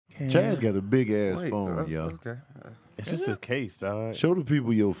Chad's got a big ass phone, y'all. Okay. It's just a case, dog. Show the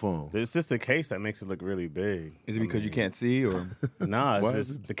people your phone. It's just a case that makes it look really big. Is it because you can't see or? Nah, What? it's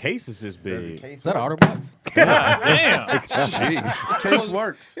just the case is just big. Is that an OtterBox? Damn. The case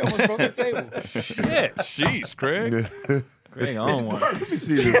works. You almost broke the table. Shit. Jeez, Craig. Greg on one. Let me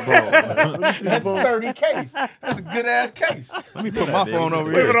see this phone. Let me see the That's a phone. sturdy case. That's a good ass case. Let me put my phone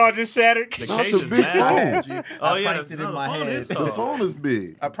over Look at here. all just shattered. No, it's a big phone. Oh, I yeah. priced it in my phone head. is The tall. phone is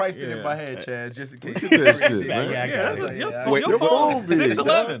big. I priced it in Yeah. my head, Chad, just in case. Look at that shit, man. Yeah, I got That's it. a, your, Yeah, phone, Wait, your your phone phone big,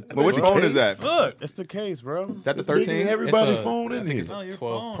 6'11". But which phone is that? Look. It's the case, bro. That the It's bigger than 13? everybody's It's a- phone in here. No, your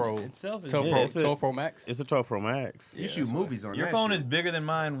 12 phone Pro. itself is 12 big. Pro, it's a- 12 Pro Max. It's a 12 Pro Max. You shoot movies on Your that phone shit. is bigger than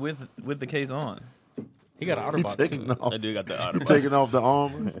mine with the case on. He got an He OtterBox taking too. off. I do got the He OtterBox. taking off the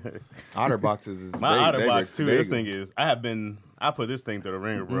armor. Otter boxes is My big. OtterBox too. They This big. thing is. I put this thing through the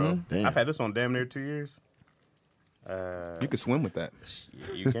ringer, bro. Damn. I've had this on damn near 2 years. You can swim with that.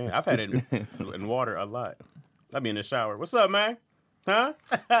 Yeah, you can. I've had it in water a lot. I be in the shower. What's up, man? Huh?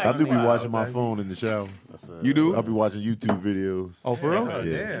 I do be watching my phone in the shower. You do? I'll be watching YouTube videos. Oh, for real? Oh,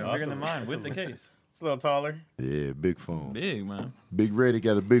 Yeah. damn. Bigger than mine with the case. It's a little taller. Yeah, big phone. Big, man. Big Reddy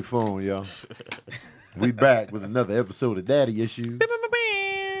got a big phone, y'all. We back with another episode of Daddy Issues.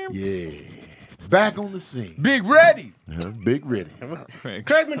 Yeah. Back on the scene. Big Ready. Big Reddy. Craig.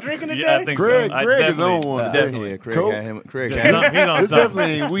 Craig been drinking today? Yeah, I think Greg, so. I Greg is definitely- on one. Definitely. Yeah, Craig Coke? had him. Craig He's had him. on, he's on It's something.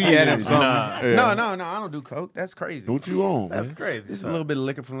 definitely ain't weed. Had in him it. something. Nah. Yeah. No, I don't do coke. That's crazy. What you on, That's man? crazy. Just a little bit of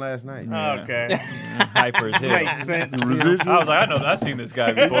liquor from last night. Okay. Hyper as hell. Makes sense. I Residual? was like, I know, I've seen this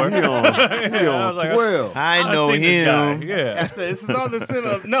guy before. He on, he I on was like, 12. I I've know seen this guy. him. Yeah. This is on the sin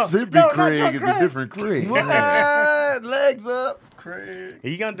of no. Sippy no, Craig is a different Craig. What? Legs up, Craig.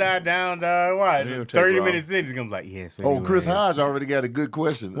 He gonna die down, dog. Why? He'll take 30 off. minutes in, he's gonna be like, yes. Oh, Chris Hodge already got a good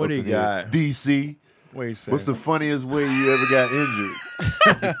question. What up he in here. got? DC. Wait, What's the funniest way you ever got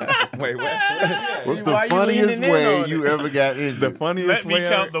injured? Wait, what? What's the Why you funniest leaning in way on you it? ever got The injured? funniest Let me way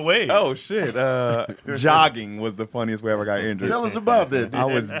count ever- the ways. Oh shit! Jogging was the funniest way I ever got injured. Tell us about that. I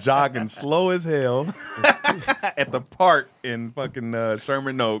was jogging slow as hell at the park in fucking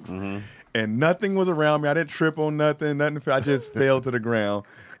Sherman Oaks, and nothing was around me. I didn't trip on nothing. I just fell to the ground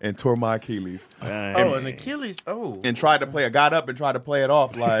and tore my Achilles. Oh, an Achilles. Oh. And tried to play. I got up and tried to play it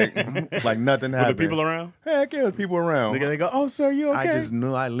off like nothing Were happened. the people around? Heck yeah, there's people around. They go, oh, sir, you okay? I just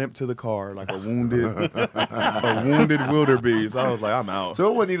knew I limped to the car like a wounded wildebeest. I was like, I'm out.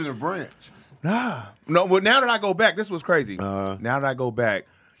 So it wasn't even a branch. No, well, now that I go back, this was crazy. Uh-huh. Now that I go back,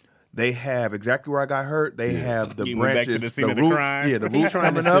 they have exactly where I got hurt. They have the You went back to branches, the scene of the roots. crime. Yeah, the He roots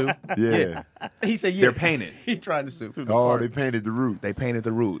trying to coming up. Yeah. He said, yeah. They're painted. He trying to sue. Oh, they painted the roots. They painted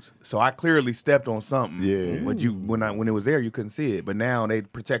the roots. So I clearly stepped on something. Yeah. But when it was there, you couldn't see it. But now they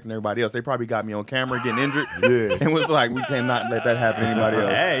protecting everybody else. They probably got me on camera getting injured. Yeah. And was like, we cannot let that happen to anybody else.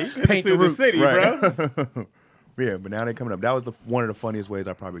 Hey, you should Paint sue the roots, city, bro. bro. Yeah, but now they're coming up. That was one of the funniest ways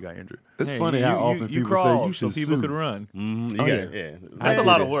I probably got injured. It's Hey, funny you- how you- often you people crawled say you should so people sue. could run. You Oh, got- yeah. That's a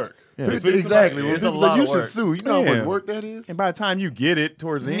lot of work. Yeah. Exactly. When It's a people lot say you of should work. sue, you know how Yeah. much work that is? And by the time you get it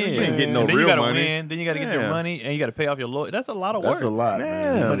towards the end, you ain't getting no and then real you gotta money. win. Then you got to get your Yeah. money, and you got to pay off your lawyer. That's a lot of work. That's a lot,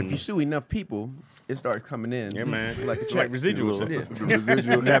 man. But if you sue enough people, it starts coming in. Yeah, man. Like a Like check. residuals. The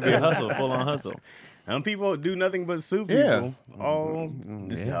residual. That be a hustle, full on hustle. And people do nothing but sue people. Yeah. Oh,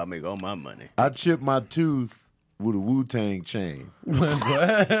 this is how I make all my money. I chipped my tooth with a Wu-Tang chain.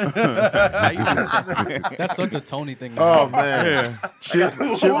 That's such a Tony thing. Oh, man. Chip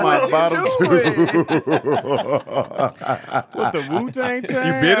my bottom tooth. With the Wu-Tang chain?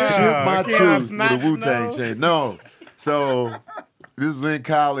 You bit it? Chip my Can I tooth with smack a Wu-Tang nose? chain. No. So, this was in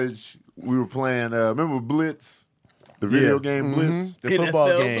college. We were playing, remember Blitz? The video game Blitz? The football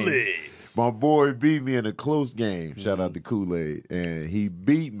NFL game. Blitz. My boy beat me in a close game. Shout out to Kool-Aid. And he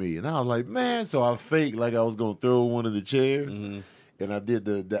beat me. And I was like, man. So I faked like I was going to throw one of the chairs. And I did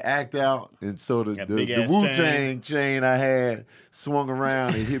the act out. And so the big-ass Wu-Tang chain I had swung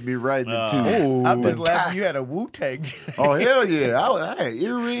around and hit me right in the tooth. I'm just laughing. You had a Wu-Tang. Oh, hell yeah. I had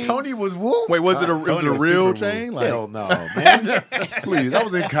earrings. Tony was Wu. Wait, was it a Tony was real super chain? Wu. Hell no, man. Please, I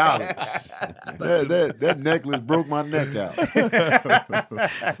was in college. That necklace broke my neck out.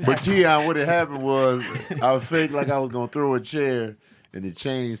 But Keon, what had happened was I was fake like I was going to throw a chair, and the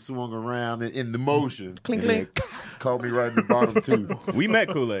chain swung around in the motion. Clink, and it caught me right in the bottom tooth. We met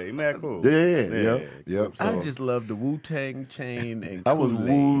Kool-Aid. We met cool. Yep. I So just love the Wu-Tang chain and I was Kool-Aid.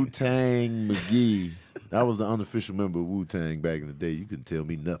 Wu-Tang McGee. I was the unofficial member of Wu-Tang back in the day. You couldn't tell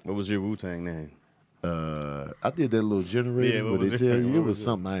me nothing. What was your Wu-Tang name? I did that little generator Yeah, what where they was tell it? you What it was was it?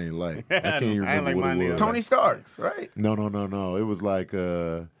 something I ain't like. I can't even I ain't remember like what mine it either. was. Tony Starks, right? No. It was like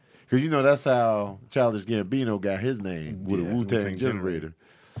because that's how Childish Gambino got his name with a Yeah, Wu-Tang Wu-Tang generator.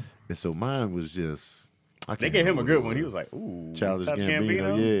 And so mine was just. They gave him a good one. He was like, "Ooh, Childish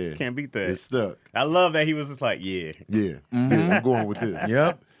Gambino, yeah. Can't beat that." It stuck. I love that he was just like, "Yeah." Yeah. Yeah, I'm going with this.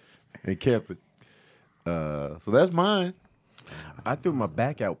 Yep. And kept it. So that's mine. I threw my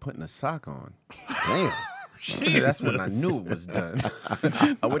back out putting a sock on. Damn. That's when I knew it was done.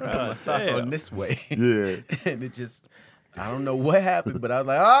 I went to put my sock on this way. Yeah. And it just, I don't know what happened, but I was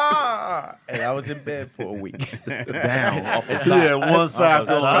like, ah! And I was in bed for a week. Down. Off the He had one sock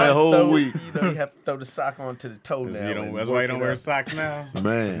on that whole week. You have to throw the sock onto the toenail. You don't, and that's why you work don't it wear up. socks now.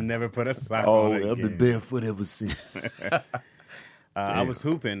 Man. Never put a sock Oh, on. I've been barefoot ever since. I was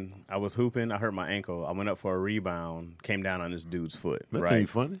hooping. I hurt my ankle. I went up for a rebound. Came down on this dude's foot. That right? ain't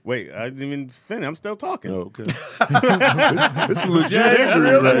funny. Wait, I didn't even finish. I'm still talking. Oh, okay. It's a legit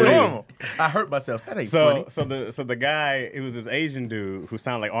injury right here. I hurt myself. That ain't funny. So the guy, it was this Asian dude who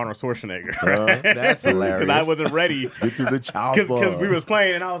sounded like Arnold Schwarzenegger. That's hilarious. Because I wasn't ready. Get to the child Because we was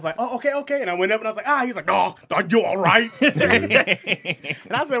playing, and I was like, "Oh, okay." And I went up, and I was like, He's like, "Oh, are you all right?" And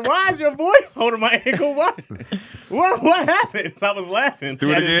I said, "Why is your voice holding my ankle? What happened?" So I was laughing.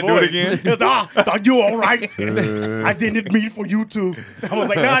 Do it at his again, do it voice. again. He was, are you all right? I didn't mean for you to. I was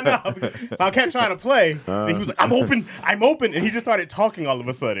like, no. So I kept trying to play, and he was like, I'm open, and he just started talking all of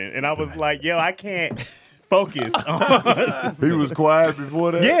a sudden, and I was like, yo, I can't focus. He was quiet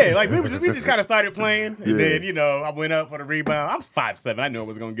before that? Yeah, like we just kind of started playing, and Yeah. then I went up for the rebound. I'm 5'7", I knew I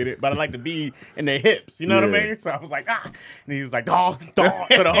was gonna get it, but I like to be in their hips. You know what I Yeah. mean? So I was like, and he was like, dog.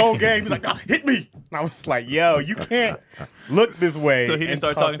 So the whole game, he was like, hit me. And I was like, yo, you can't look this way. So he didn't and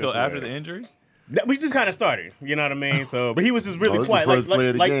start talk talking until this after way. the injury? We just kind of started, you know what I mean? So, but he was just really this quiet. the first play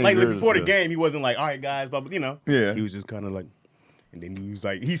of the game, Like you heard before the it, game, he wasn't like, all right, guys, but Yeah. he was just kind of like, and then he was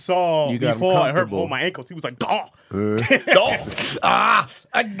like, he saw You me got him fall and hurt comfortable. all my ankles. He was like, dog.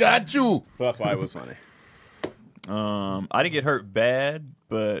 I got you. So that's why it was funny. I didn't get hurt bad,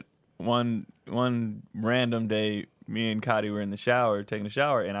 but one random day, me and Cotty were in the shower, taking a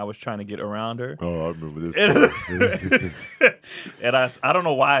shower, and I was trying to get around her. Oh, I remember this. And I don't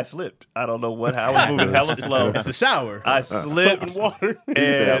know why I slipped. I don't know what. I was moving hella slow. It's a shower. I Soap slipped, and water.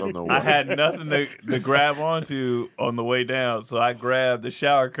 said, "I don't know and why." I had nothing to grab onto on the way down, so I grabbed the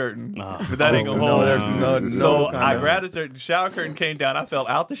shower curtain. But that ain't gonna No, hold. there's no. So kind I of- grabbed the shower curtain, came down. I fell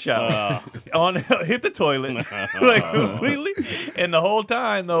out the shower, hit the toilet, like completely. And the whole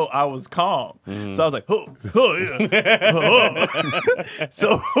time though, I was calm. So I was like, yeah.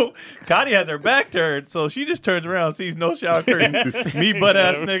 So Connie has her back turned, so she just turns around, sees no shower curtain, me butt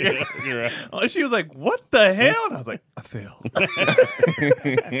ass nigga. She was like, "What the hell?" And I was like, "I fell."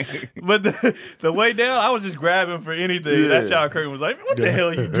 But the way down, I was just grabbing for anything. Yeah. That shower curtain was like, "What the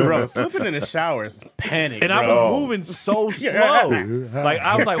hell you doing?" Bro, slipping in the shower is panic, And I bro. was moving so slow. Like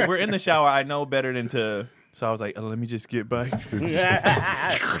I was like, we're in the shower. I know better than to. So I was like, let me just get back.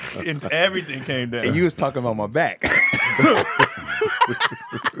 And everything came down. And you was talking about my back.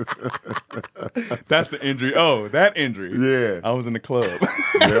 That's the injury. Oh, that injury. Yeah. I was in the club.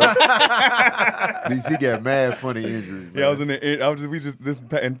 DC got mad funny injuries. Yeah, I was in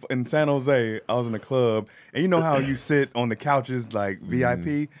the. In San Jose. I was in the club, and you know how you sit on the couches like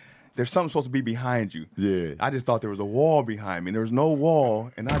VIP. There's something supposed to be behind you. Yeah. I just thought there was a wall behind me. There was no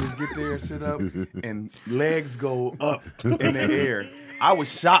wall, and I just get there, sit up, and legs go up in the air. I was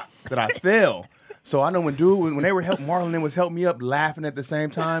shocked that I fell. So I know when they were helping, Marlon and was helping me up, laughing at the same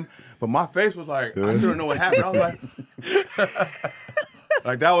time. But my face was like, I still don't know what happened. I was like,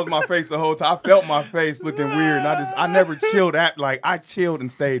 like that was my face the whole time. I felt my face looking weird, and I never chilled I chilled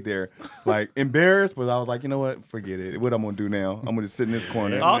and stayed there, like embarrassed. But I was like, you know what, forget it. What I'm gonna do now? I'm gonna just sit in this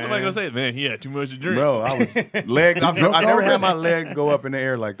corner. Also, somebody gonna say, "Man, he had too much to drink." Bro, I was legs. I never had my legs go up in the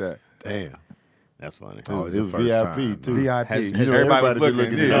air like that. Damn. That's funny. Oh, it was first VIP time, too. VIP. you know, everybody was everybody looking. been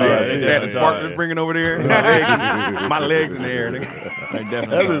looking Yeah, at it. they had the Yeah, sparklers yeah. bringing over there. My legs in the air. Like, definitely.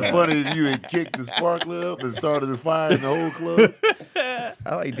 That'd been funny if you had kicked the sparkler up and started a fire in the whole club.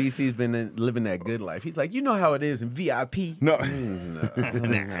 I like DC's been living that good life. He's like, you know how it is in VIP. No,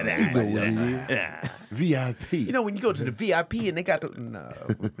 VIP. You know when you go to the VIP and they got the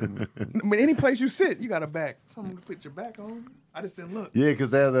I mean, any place you sit, you got a back. Someone to put your back on. I just didn't look. Yeah,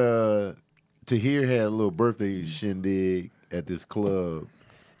 because that Tahir had a little birthday shindig at this club,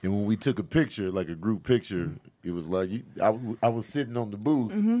 and when we took a picture, like a group picture, it was like I was sitting on the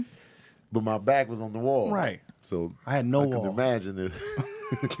booth, but my back was on the wall. Right. So I had no I wall. could imagine if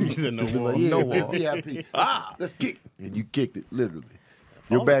He's in the Just be wall. like, yeah, No we're wall. VIP. Let's kick, and you kicked it literally.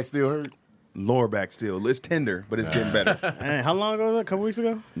 Your back still hurt. Lower back still. It's tender, but it's getting better. Man, how long ago was that? A couple weeks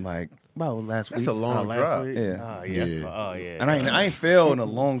ago? Like about last week. That's a long last drive. week? Yeah. Oh, yes. Yeah. Oh, yeah. And I ain't failed in a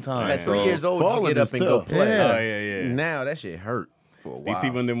long time. At 3 years old, Falling you get up is and go tough. play. Yeah. Oh, yeah, yeah. Now that shit hurt. for a You while. see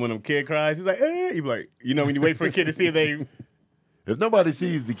when them kid cries, he's like, eh. You be like, when you wait for a kid to see if they If nobody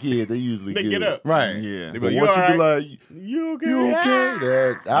sees the kid, they usually get up. Right. Yeah. They be But like, you once all you be right? like, You okay? you okay?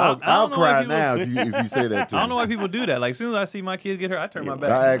 That, I'll I don't know cry why people- now if you say that to I don't know me. why people do that. Like, as soon as I see my kids get hurt, I turn my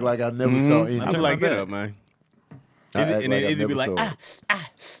back. I act like I never saw any. I be turn like, my get back. up, man. I act And like I Izzy be never like, saw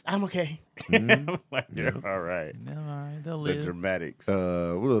it. I'm okay. I'm like, all right. No, all right, they'll The live. dramatics. What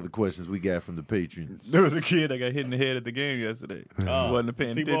other questions we got from the patrons? There was a kid that got hit in the head at the game yesterday. Wasn't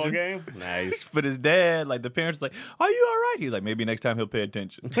paying T-ball attention. game? Nice. But his dad, like the parents, like, "Are you all right?" He's like, "Maybe next time he'll pay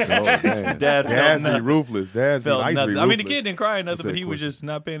attention." Oh, man. Dad Dads felt be nothing. ruthless. Dads be Felt ice nothing. be I mean, the ruthless. kid didn't cry or nothing, What's but that he was question? just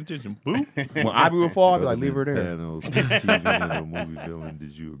not paying attention. Boop. When Ivy would fall, I'd be like, Other leave her than there. Thanos, what TV villain or movie villain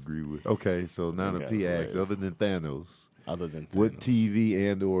did you agree with? Okay, so Nana Okay, P asks, hilarious. other than Thanos, Other than what TV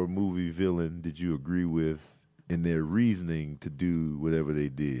and or movie villain did you agree with in their reasoning to do whatever they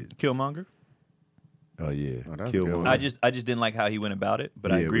did? Killmonger. Oh yeah, Oh, that's a good Killmonger. one. I just didn't like how he went about it,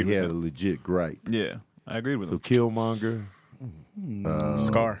 but I yeah, agreed we with had a him. legit gripe. Yeah, I agreed with So him. Killmonger,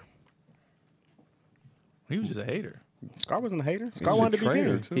 Scar. He was just a hater. Scar wasn't a hater. He's Scar a wanted to be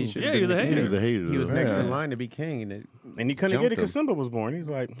traitor, king. too. He should Yeah, have he was been a the hater. he was a hater. He was though. next Yeah. in line to be king, and And he couldn't Jumped get it him. because Simba was born. He's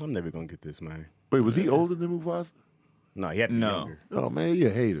like, I'm never going to get this, man. Wait, was he older than Mufasa? No, he had to be No. younger. Oh man, you're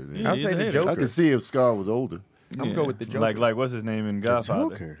a hater. Then. Yeah, I'll he's say a the hater. I Joker. could see if Scar was older. I'm gonna go with the Joker. Like what's his name in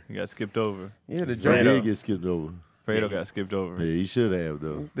Godfather? Joker. He got skipped over. Yeah, the He Joker. did get skipped over. Fredo got skipped over. Yeah, he should have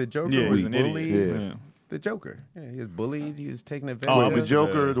though. The Joker Yeah, was he's an bullied. idiot. Yeah. The Joker. Yeah, he was bullied. He was taken advantage Oh, of. The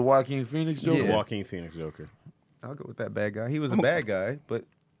Joker, the Joaquin Phoenix Joker. Yeah. The Joaquin Phoenix Joker. I'll go with that bad guy. He was a bad guy, but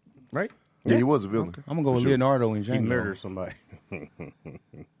right? Yeah, he was a villain. I'm gonna go with For sure. Leonardo and He Django murdered somebody.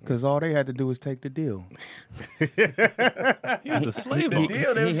 because all they had to do was take the deal. He was a slave owner.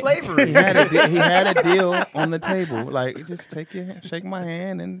 Deal, there was slavery. He had a deal on the table. Like, just take your hand, shake my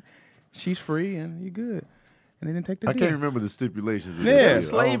hand, and she's free, and you good. And they didn't take the I deal. can't remember the stipulations. Of Yeah, that deal. it's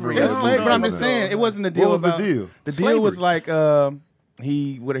slavery. I don't It's remember Slavery, that but I'm deal. just saying it wasn't a deal. What was the about- deal? The deal was Slavery. like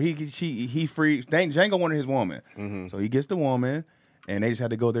he freed Django wanted his woman, so he gets the woman, and they just had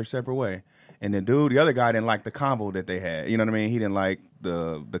to go their separate way. And then the other guy didn't like the combo that they had. You know what I mean? He didn't like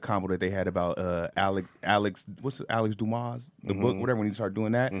the combo that they had about Alex Dumas, the book, whatever. When he started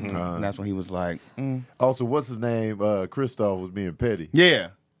doing that, and that's when he was like, Also, what's his name? Christoph was being petty. yeah,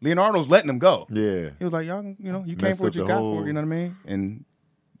 Leonardo's letting him go. Yeah. He was like, y'all, you came Messed for what up you the got whole- for it. You know what I mean? And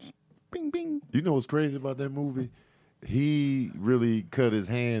bing, bing. You know what's crazy about that movie? He really cut his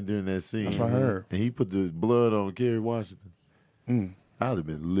hand during that scene. That's what I heard. And he put the blood on Kerry Washington. I'd have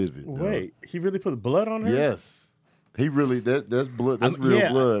been livid. dog. Wait, he really put blood on her? Yes. He really that's blood. That's real yeah,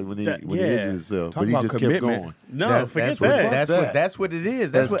 blood when he that- when he yeah. injured himself. Talk But he about just commitment. kept going. No, forget what, that. That's what it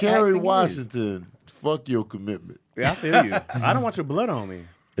is. That's As what Kerry acting is. Washington, fuck your commitment. I feel you. I don't want your blood on me.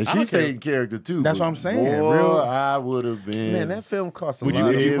 And I she don't care. stayed in character too. That's but what I'm saying. Boy, Real- I would have been. Man, that film cost a Would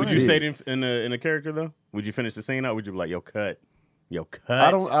lot. you of would money. you Yeah. stay in a character though? Would you finish the scene out? Would you be like, yo, cut. I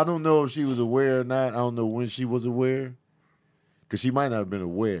don't know if she was aware or not. I don't know when she was aware. Because she might not have been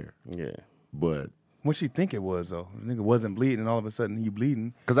aware. Yeah. But What she think it was though? The nigga wasn't bleeding, and all of a sudden he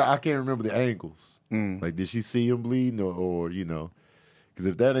bleeding. because I can't remember the angles. Like, did she see him bleeding or because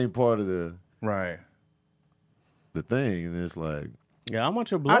if that ain't part of the Right. thing, then it's like, Yeah, I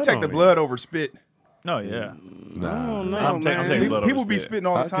want your blood. I take on the me. blood over spit. No, yeah. nah. No, I'm taking man. blood over People be spit. spitting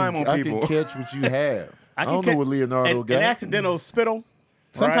all the time on I people. can catch what you have. I can don't know ca- what Leonardo an got. accidental spittle.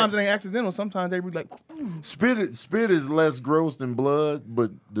 Sometimes right? it ain't accidental. Sometimes they be like, Spit is less gross than blood, but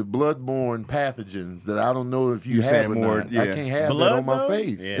the bloodborne pathogens that I don't know if you You have saying or more, not, yeah. I can't have Blood, that on my though?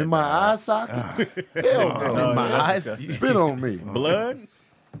 face, Yeah, in my eye sockets. Hell no, In my yeah, eyes. that's spit on me, Blood.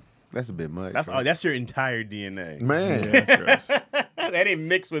 That's a bit much. That's your entire DNA. man. That's gross. That ain't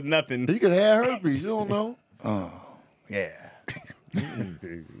mixed with nothing. He could have herpes. You don't know. yeah.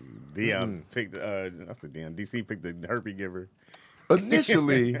 Dion picked. That's the Dion. DC picked the herpes giver.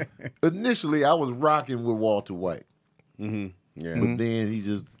 Initially, I was rocking with Walter White, Yeah. but then he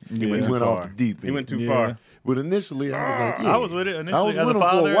just went went too off far. the deep end. He went too Yeah. far. But initially, I was like, yeah. I was with it initially. I was as with a him for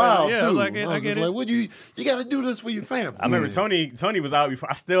father. a while Yeah, too. I was like, I was get just it. like, what you got to do this for your family. I remember Tony was out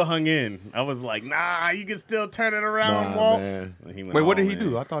before. I still hung in. I was like, nah, you can still turn it around, Nah, Walt. man. And he went Wait, what all did he in.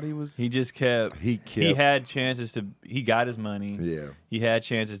 do? I thought he was. He just kept. He kept- He had chances to. He got his money. Yeah. He had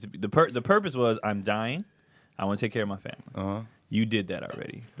chances to. The purpose was, I'm dying. I want to take care of my family. Uh-huh. You did that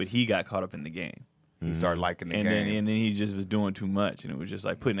already, but he got caught up in the game, He started liking the and game. then he just was doing too much, and it was just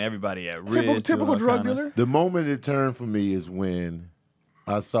like putting everybody at risk. Typical doing all drug kinda- dealer. The moment it turned for me is when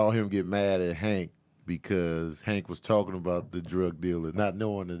I saw him get mad at Hank because Hank was talking about the drug dealer, not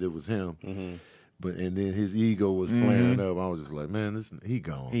knowing that it was him. But and then his ego was flaring up. I was just like, man, he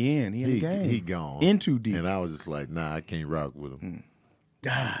gone. He in the game. He gone. In too deep. And I was just like, nah, I can't rock with him.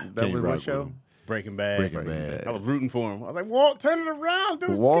 That Can't was rock what with show? him. Breaking Bad. Breaking Bad. I was rooting for him. I was like, Walt, turn it around,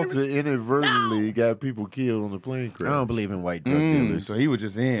 dude. Walter inadvertently got people killed on the plane crash. I don't believe in white drug dealers. So he was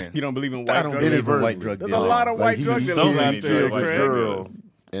just in. You don't believe in I white don't drug believe dealers? in white drug There's dealers. a lot of white he drug killed dealers out this there, girl, Craig.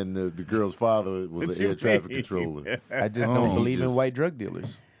 and the girl's father was What an you air traffic mean? controller. I just Oh, don't believe in just- white drug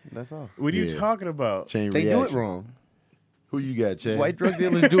dealers. That's all. What are you Yeah. talking about? Chain They reaction. do it wrong. Who you got, Chad? White drug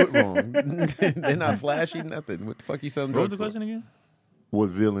dealers do it wrong. They're not flashy, nothing. What the fuck you selling What was drugs the for? question again? What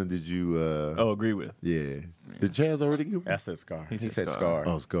villain did you? Oh, agree with. Yeah. Did Chaz already give? That's a Scar. He said Scar.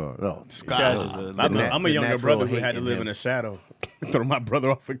 Oh, Scar. Oh, Chaz is a- I'm a the younger natural brother who hate had to in live him. in a shadow. Throw my brother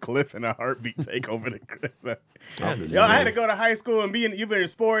off a cliff and a heartbeat take over the cliff. Yo, I had to go to high school and you've been in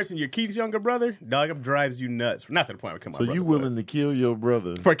sports and you're Keith's younger brother. Dog, it drives you nuts. Not to the point where I kill my So brother. you willing to kill your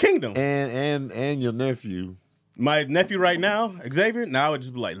brother but- for Kingdom? and your nephew? My nephew right now, Xavier. Now I would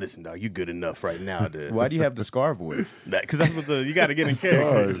just be like, listen, dog, you good enough right now, dude. Why do you have the Scar voice? Because that's what you got to get in character.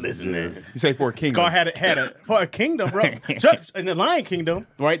 Scars. Listen, man. You say for a king. Scar had a for a kingdom, bro. In the Lion Kingdom,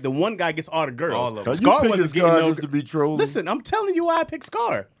 right? The one guy gets all the girls. All of them. Are you Scar picking wasn't getting Scar no. just to be trolling? Listen, I'm telling you why I picked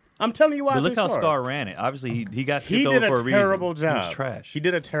Scar. I'm telling you why. But I look picked how Scar ran it. Obviously, he got He skipped did over a for a reason. terrible job. He was trash. He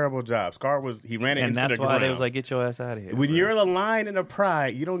did a terrible job. Scar he ran it and into that's the why ground. they was like, get your ass out of here. when bro. you're the lion in the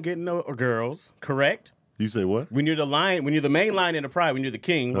pride, you don't get no girls, correct? You say what? When you're the lion, when you're the main lion in the pride, when you're the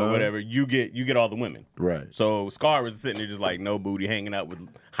king or whatever, you get all the women. Right. So Scar was sitting there just like no booty, hanging out with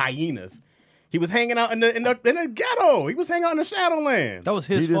hyenas. He was hanging out in the ghetto. He was hanging out in the Shadowland. That was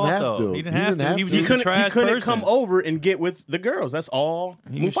He his didn't fault, have though. to. He didn't have to. He was He just a He trash couldn't person. come over and get with the girls. That's all.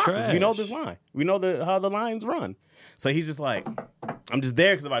 He was Mufasa. We know trash. this line. We know how the lions run. So he's just like, I'm just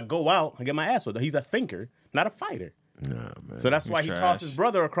there because if I go out, I get my ass whipped. He's a thinker, not a fighter. Nah, man. So that's why he trash. tossed his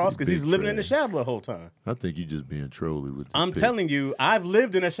brother across because Big he's living in the trash. shadow the whole time. I think you just being trolly with. I'm telling you, I've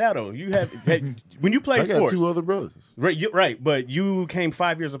lived in a shadow. You have when you play I got sports. two other brothers. Right, but you came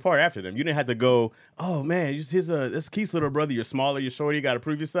 5 years apart after them. You didn't have to go, oh man, this Keith's little brother, you're smaller, you're shorter, you got to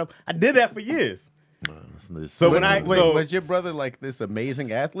prove yourself. I did that for years. So when I- Wait, so- was your brother like this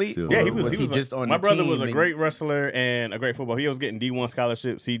amazing athlete? Still Yeah, Oh, he was. Was he a- just on my the brother team was a and- great wrestler and a great football. He was getting D1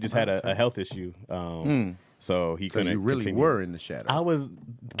 scholarships. He just had a health issue, so he So couldn't. you really continue. were in the shadow. I was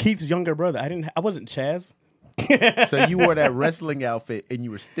Keith's younger brother. I wasn't Chaz. So you wore that wrestling outfit and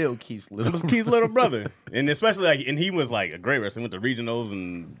you were still Keith's It little was Keith's little brother, and especially and he was like a great wrestler. He went to regionals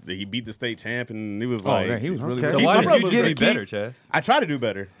and he beat the state champ, and he was like, man, he was really Okay. So Keith, why my did brother you was just really be better, Chaz? I tried to do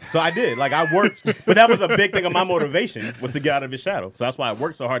better, so I did. Like I worked, but that was a big thing of my motivation was to get out of his shadow. So that's why I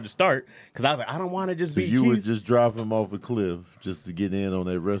worked so hard to start because I was like, I don't want to just So be. you would Keith. just drop him off a cliff just to get in on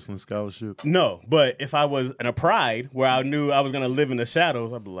that wrestling scholarship? No, but if I was in a pride where I knew I was gonna live in the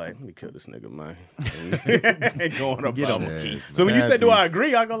shadows, I'd be like, let me kill this nigga, man. And going up. Get on on him. Yes, So when you said, "Do Matthew, I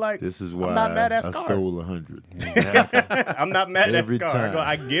agree?" I go like, This is why I'm not mad at I Scar. stole 100 I'm not mad at Every Scar. I, go, time.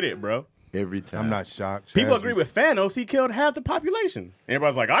 I get it, bro. every time. I'm not shocked. People Chaz, agree with Thanos. He killed half the population.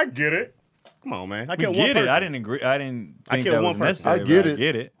 Everybody's like, I get it. Come on, man. I We killed one get person. it. I didn't agree. I didn't I think killed that one was person. necessary. I but get I it.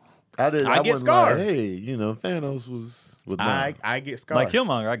 get it. I get wasn't Scar. like, hey, Thanos was with I get Scar. Like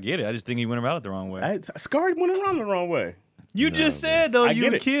Killmonger, I get it. I just think he went about it the wrong way. Scar went around the wrong way. You just said though I get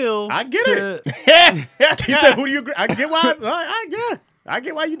you it. kill. I get it. He said, "Who do you agree?" I get why. I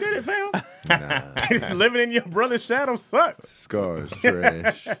get why you did it, fam. Living in your brother's shadow sucks. Scar's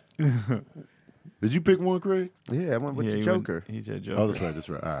trash. Did you pick one, Craig? Yeah, I went with Yeah, the he Joker. He said Oh, Joker. that's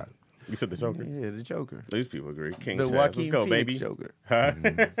right. All right. You said the Joker. Yeah, the Joker. These people agree. King The Chaz. Joaquin Let's go, Phoenix baby. Joker. Huh?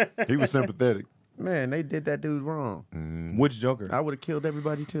 He was sympathetic. Man, they did that dude wrong. Which Joker? I would have killed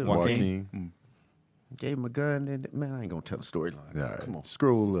everybody too. Joaquin. Gave him a gun. And, man, I ain't gonna tell the storyline. All right. Come on.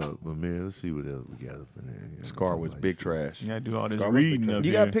 Scroll up, but man, let's see what else we got up in there. Yeah, Scar talking was like big shit. trash. You gotta do all this Scar was reading big up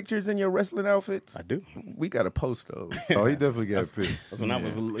You here. got pictures in your wrestling outfits? I do. We gotta post those. Oh, he definitely got picked. That's when I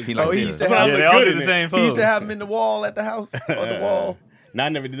was. He Oh, like he this. used to That's when I have Yeah, look they all good did in the it. same He used to pose. have them in the wall at the house, on the wall. No, I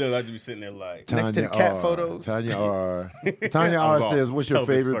never did that. I'd just be sitting there like. Next to the cat R. photos. Tanya R. Tanya I R was says, off. "What's your Elvis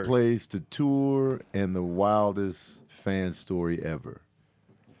favorite first. place to tour and the wildest fan story ever?"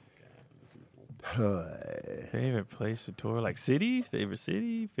 Favorite place to tour, like cities,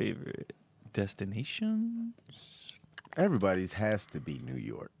 favorite destination. Everybody's has to be New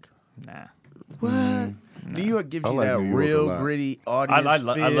York. Nah. What? New York gives I you like that New York a real lot. gritty audience I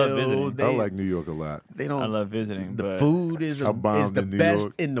love feel. visiting. They, I like New York a lot. they I don't. love visiting, The but food is, I bombed the in New best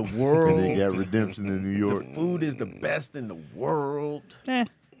York. in the And world. they got redemption in New York. The food is the best in the world.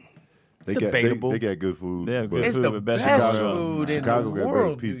 They debatable. They got good food. They have but good It's food, the but best best in the Chicago- world. food in Chicago the got better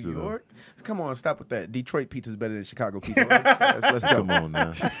world. pizza, New though. York. Come on, stop with that. Detroit pizza is better than Chicago pizza. Right? Let's go. Come on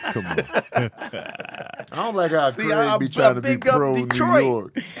now. Come on. I don't like how See, Craig I be trying to be big up pro Detroit. New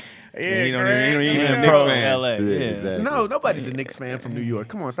York. Yeah, You don't Greg. even a Yeah, Knicks pro fan. LA. Yeah, Yeah, exactly. No, nobody's a Knicks fan from New York.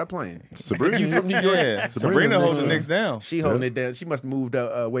 Come on, stop playing. Sabrina, You from New York? Yeah, Sabrina Sabrina holds the Knicks Knicks down. She holding it down. She must have moved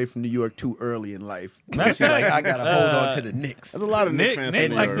away from New York too early in life. Matter of She's like, fact, I gotta hold on to the Knicks. There's a lot of Knicks fans Nick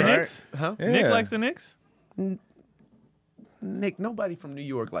from New likes York, the right? Knicks. Huh? Nick Yeah. likes the Knicks. Nick, nobody from New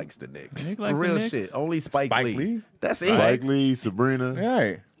York likes the Knicks. Nick For likes the real Knicks? shit. Only Spike, Spike Lee. Lee? That's it. Spike Lee, Sabrina.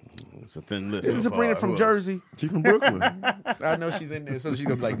 Right. It's a thin list. Isn't so Sabrina far. from Who else? Jersey? She from Brooklyn. I know she's in there, so she's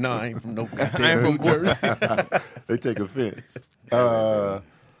gonna be like, "No, I ain't from no goddamn New Jersey." They take offense.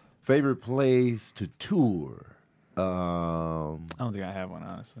 Favorite place to tour? I don't think I have one,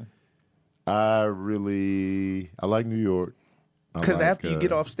 honestly. I like New York. I Because like, after you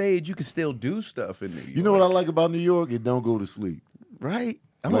get off stage, you can still do stuff in New York. you know what I like about New York? It don't go to sleep. right?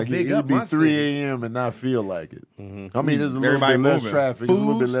 I'm Like a big it'd up be my 3 city. a.m. and not feel like it. I mean, there's a little Everybody bit less moving. traffic. There's a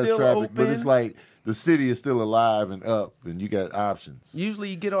little bit Food's less still traffic, but open. it's like the city is still alive and up, and you got options. Usually,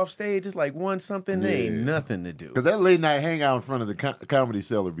 you get off stage, it's like one something. There ain't Yeah. nothing to do. Because that late night hangout in front of the comedy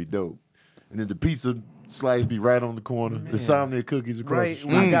cellar be dope. And then the pizza slice be right on the corner. The Somnia cookies across Right? the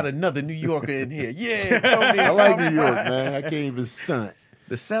I street. got another New Yorker in here. Yeah, Tony. I like New York, man. I can't even stunt.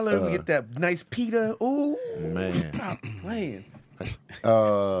 The cellar, we get that nice pita. Ooh, Man. stop playing.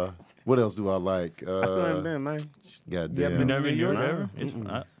 What else do I like? I still haven't been, man. Goddamn. You never been to New York Nah.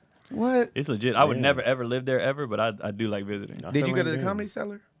 ever? What? It's legit. I would never ever live there ever, but I do like visiting. Did you go to the been. comedy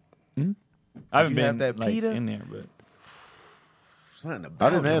cellar? I haven't you been have that like, pita? in there, but Something I about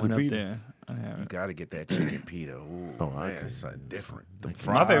didn't have went the up pizza. there. I You haven't. gotta get that chicken pita. Ooh, Oh, I man, can. it's something different. Them My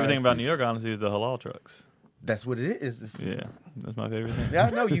favorite fries. thing about New York, honestly, is the halal trucks. That's what it is. It's- Yeah, that's my favorite thing. Yeah, I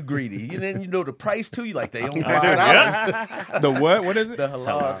know you greedy. And then you know the price too. You like they only $5. The what? What is it? The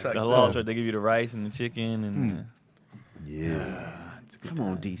halal truck. The halal truck, they give you the rice and the chicken and Yeah. Come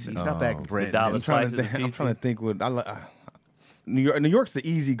on, DC. Stop acting brand dollar new. I'm trying slices to of think. I'm pizza. trying to think what I like. New York. New York's the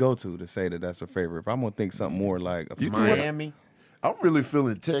easy go-to to say that that's a favorite. If I'm gonna think something more like Miami. I'm really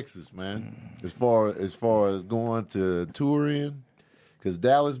feeling Texas, man. As far as going to tour in, because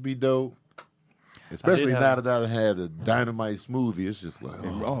Dallas be dope. Especially now that I had a dynamite smoothie, it's just like,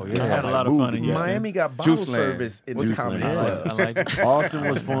 Oh, I had a lot of fun in Houston. Miami got bottle Juice Land. service in the Juice comedy Land. club. I like it. Austin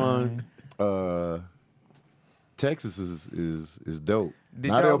was fun. Texas is dope. Did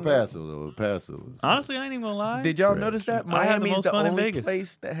Not y'all El know- Paso though. El Paso is Honestly, I ain't even gonna lie. Did y'all Trash. notice that I had the Miami is most the fun in only Vegas.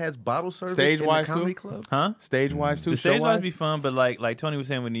 place that has bottle service Stage-wise, in the comedy too? club? Huh? stage-wise too. The stage show-wise? wise be fun, but like Tony was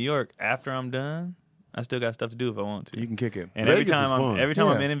saying with New York, after I'm done, I still got stuff to do if I want to. You can kick it. And Vegas is every fun. time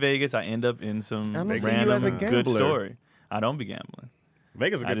I'm Yeah. in Vegas, I end up in some I don't see you random as a good gambler. story. I don't be gambling.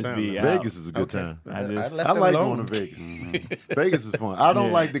 Vegas is a I good just time. be man. out. Vegas is a good time. I just left I them like alone. going to Vegas. Vegas is fun. I don't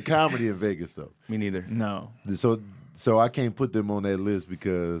Yeah. like the comedy in Vegas though. Me neither. no. So I can't put them on that list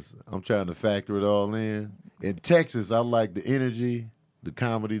because I'm trying to factor it all in. In Texas, I like the energy, the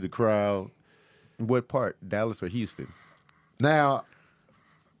comedy, the crowd. What part? Dallas or Houston? Now,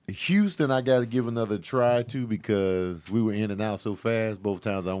 Houston, I got to give another try to because we were in and out so fast both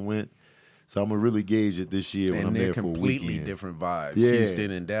times I went. So I'm gonna really gauge it this year when And I'm they're there for a completely weekend. different vibes. Yeah.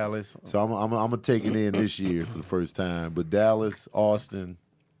 Houston and Dallas. So I'm gonna take it in this year for the first time. But Dallas, Austin,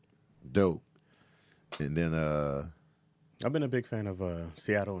 dope. And then I've been a big fan of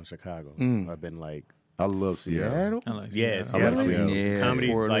Seattle and Chicago. I've been like, I love Seattle. I like yeah, Seattle. Seattle. Seattle. Yeah, Comedy,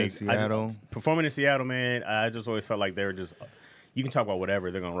 Portland, like Seattle. Performing in Seattle, man. I just always felt like they were just. You can talk about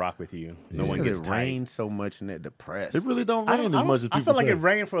whatever, they're gonna rock with you. No one gets it tight. rains so much and they're depressed. It really don't I rain don't- as much as people I feel like say. it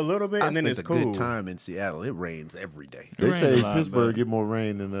rained for a little bit, I and then spent it's a cool. good time in Seattle. It rains every day. They rains say a lot, Pittsburgh but- get more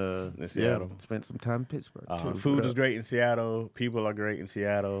rain than In Seattle. Seattle. Spent some time in Pittsburgh too. Food is great in Seattle. People are great in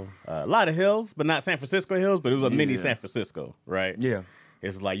Seattle. A lot of hills, but not San Francisco hills. But it was a mini San Francisco, right? Yeah.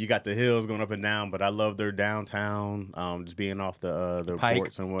 It's like you got the hills going up and down, but I love their downtown. Just being off the Pike.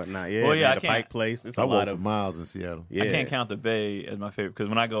 ports and whatnot. Yeah, Well, yeah, man, I the can't- Pike place. It's I a walked lot for of miles in Seattle. yeah. I can't count the Bay as my favorite because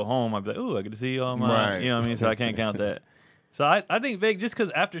when I go home, I'd be like, "Ooh, I get to see all my," Right. you know what I mean. So I can't count that. So I think Vegas just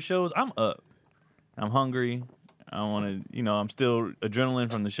because after shows, I'm up, I'm hungry, I want to, I'm still adrenaline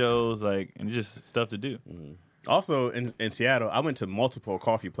from the shows, like, and it's just stuff to do. Also in Seattle, I went to multiple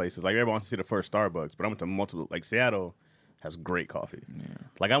coffee places. Like everyone wants to see the first Starbucks, but I went to multiple. Like Seattle has great coffee.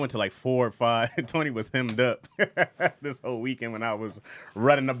 Like I went to like 4 or 5. Tony was hemmed up this whole weekend when I was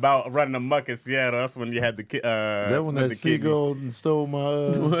running amok in Seattle. That's when you had the Is that when the that kidney. seagull stole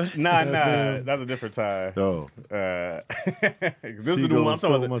my? Nah, that's a different time. Oh, This is the Seagull one I'm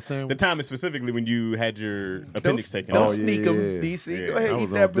stole talking my about. sandwich? The time is specifically when you had your appendix taken Don't out. Oh, yeah, sneak them, yeah. DC. Yeah, Go ahead, I eat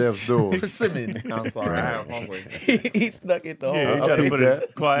was that on death's door. persimmon. I'm sorry, I'm hungry. He snuck it the whole. Yeah, you I'll try to peep put that.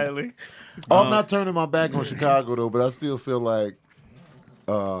 it quietly. I'm not turning my back on Chicago though, but I still feel like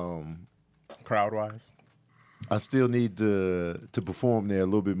Crowd wise. I still need to perform there a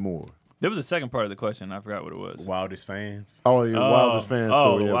little bit more. There was a second part of the question. I forgot what it was. Wildest fans. Oh, your wildest fan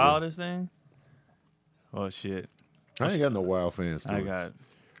story the ever. wildest thing? Oh, shit. I ain't got no wild fan story. I got...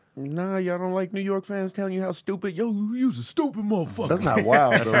 Nah, y'all don't like New York fans telling you how stupid. Yo, you's a stupid motherfucker. That's not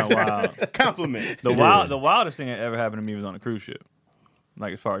wild, That's though. not wild. Compliments. The wildest thing that ever happened to me was on a cruise ship.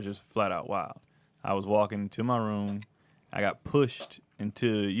 Like, as far as just flat out wild. I was walking to my room. I got pushed into,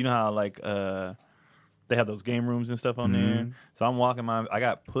 you know how, like, they have those game rooms and stuff on there? So I'm walking I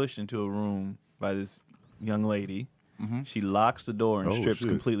got pushed into a room by this young lady. She locks the door and Oh, strips shit.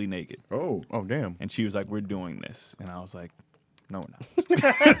 completely naked. Oh. Oh, damn. And she was like, "We're doing this." And I was like, "No, we're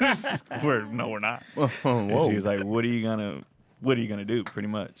not." we're not. And she was like, what are you gonna do, pretty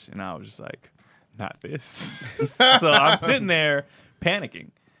much? And I was just like, not this. So I'm sitting there panicking.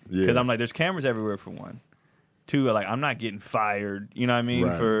 Because Yeah. I'm like, there's cameras everywhere for one. Two, like, I'm not getting fired, you know what I mean?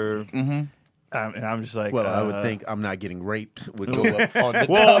 Right. And I'm just like, Well, I would think I'm not getting raped would go up on the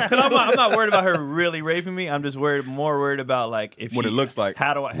well, top. because I'm not worried about her really raping me. I'm just more worried about, like, if What she, it looks like.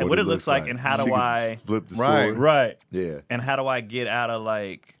 how do I, what it looks like, and how She do could I, flip the Right. story? right, Yeah. and how do I get out of,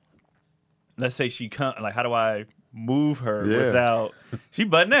 like, let's say she come, like, how do I move her Yeah. without she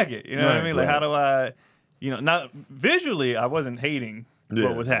butt naked? You know what I Right, mean? Like, right. how do I, now visually, I wasn't hating Yeah.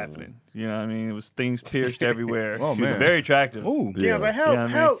 what was happening. You know what I mean? It was things pierced everywhere. Oh, She was man. very attractive. Ooh, Yeah. I was like, help, You know what I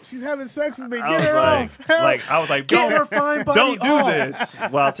mean? help. She's having sex with me. I Get was her like, off. Help. I was like, Get her fine body don't do off. this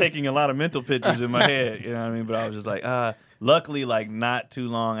while taking a lot of mental pictures in my head. You know what I mean? But I was just like, luckily, like, not too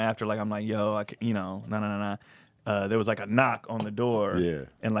long after, like, I'm like, yo, no. There was like a knock on the door. Yeah.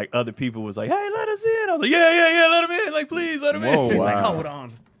 And like other people was like, hey, let us in. I was like, yeah, let him in. Like, please let him in. Whoa, She's wow. like, hold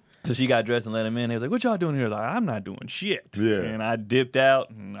on. So she got dressed and let him in. He was like, what y'all doing here? Like, I'm not doing shit. Yeah. And I dipped out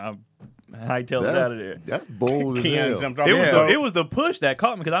and I hightailed it out of there. That's bold as Keon hell. jumped off It the was, boat. it was the push that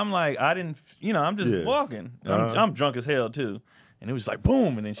caught me because I'm like, I'm just Yeah. walking. Uh-huh. I'm drunk as hell too. And it was like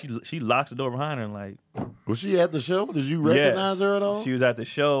boom, and then she locks the door behind her and like, Was she at the show? Did you recognize yes. her at all? She was at the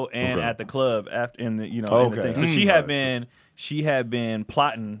show and Okay. at the club after in the in the Okay. thing. So she had been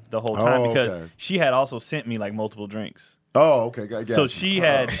plotting the whole time Oh, because okay. she had also sent me like multiple drinks. Oh, okay. Got So you. she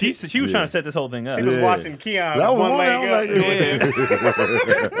had she was Yeah. trying to set this whole thing up. She was Yeah. watching Keon That was one one leg I up. was like,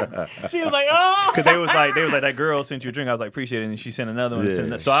 Yeah. She was like, oh. Because they was like that girl sent you a drink. I was like, appreciate it, and she sent another one. Yeah. Sent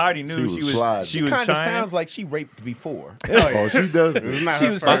another. So I already knew She she was was sliding. she was Kind of trying. sounds like she raped before. Oh, she does. It's not She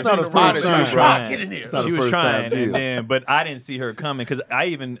her was- first. that's not her She's first trying. time, bro. Get in there. It's not She the was first trying, time and deal. then but I didn't see her coming because I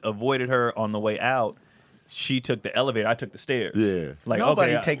even avoided her on the way out. She took the elevator. I took the stairs. Yeah. Like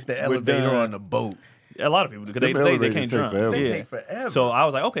Nobody okay, takes the we're elevator done. on the boat. A lot of people do because they Them they elevators can't take drunk. forever. They Yeah. take forever. So I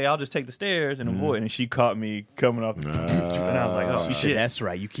was like, okay, I'll just take the stairs and avoid. And she caught me coming off, the and I was like, oh She shit. said, that's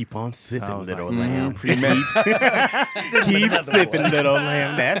right. You keep on I sipping, was little like, lamb. Keep sipping, little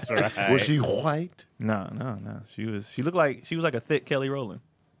lamb. That's right. Was she white? No. She looked like a thick Kelly Rowland.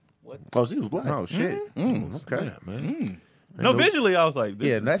 Oh, she was black. Oh shit. Okay, man. No, visually I was like,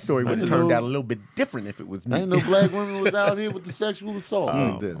 Yeah, that story would have I turned know. out a little bit different if it was me. Ain't no black women was out here with the sexual assault.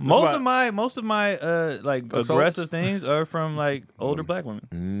 like that. most of my like Assaults? aggressive things are from like older black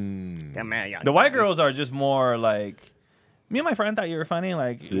women. Come on, y'all. The white girls are just more like, me and my friend thought you were funny.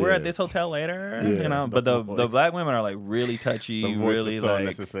 Like we're Yeah. at this hotel later, Yeah. But the voice. black women are like really touchy, The voice really was so like.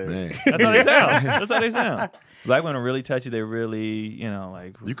 unnecessary. Man, That's how they sound. That's how they sound. Black women are really touchy. They really,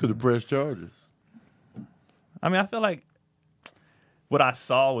 like. you could have pressed charges. I mean, I feel like what I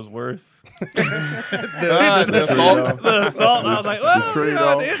saw was worth The assault. the assault. I was like, well, at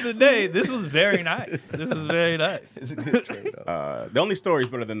trade-off. the end of the day, this was very nice. This is very nice. The only stories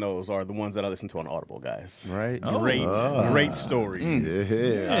better than those are the ones that I listen to on Audible, guys. Right? Oh. Great stories.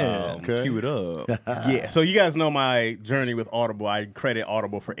 Yeah. Okay. Cue it up. Yeah, so you guys know my journey with Audible. I credit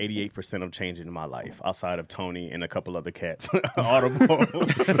Audible for 88% of changing my life, outside of Tony and a couple other cats. Audible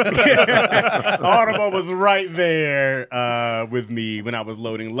was right there with me when I was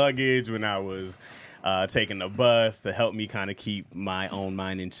loading luggage, when I was taking the bus to help me kind of keep my own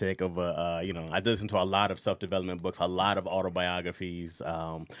mind in check. I listen to a lot of self-development books, a lot of autobiographies.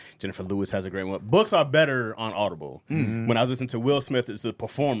 Jennifer Lewis has a great one. Books are better on Audible. When I was listening to Will Smith, it's a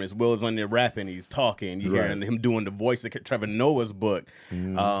performance. Will is on there rapping, he's talking. You hear Right. him doing the voice. Trevor Noah's book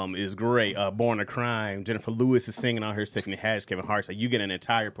is great. Born a Crime. Jennifer Lewis is singing on her. Tiffany Haddish, Kevin Hart. So you get an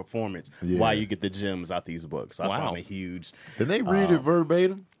entire performance Yeah. while you get the gems out these books. So that's why Wow. I'm a huge... Did they read it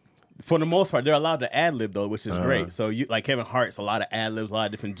verbatim? For the most part, they're allowed to ad lib though, which is great. So you like Kevin Hart's a lot of ad libs, a lot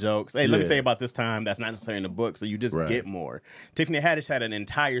of different jokes. Hey, let me Yeah. tell you about this time. That's not necessarily in the book, so you just Right. get more. Tiffany Haddish had an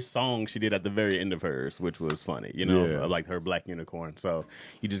entire song she did at the very end of hers, which was funny. You know, Yeah. like her Black Unicorn. So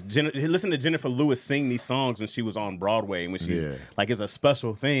you just listen to Jennifer Lewis sing these songs when she was on Broadway, and when she's Yeah. like, it's a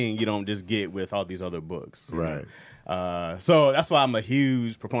special thing you don't just get with all these other books. you Right. know? So that's why I'm a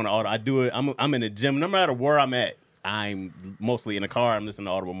huge proponent of Audible. I do it. I'm in the gym, no matter where I'm at. I'm mostly in the car. I'm listening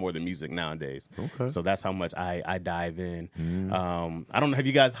to Audible more than music nowadays. Okay. So that's how much I dive in. I don't know. Have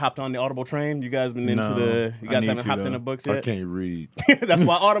you guys hopped on the Audible train? You guys been into No, the? You I guys need haven't to, hopped in though. the books I yet? can't read. That's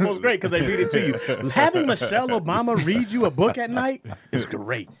why Audible's great because they read it to you. Having Michelle Obama read you a book at night is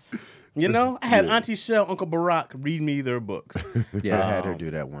great. You know, I had Auntie Shell, Uncle Barack read me their books. Yeah, I had her do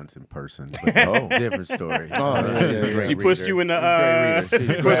that once in person. But that's a different story. She pushed you in the.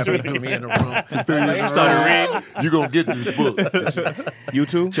 She pushed me in the room. You started reading. You gonna get this book? You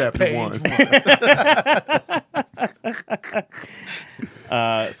too? Chapter 1.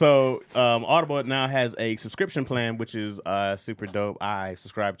 So Audible now has a subscription plan, which is super dope. I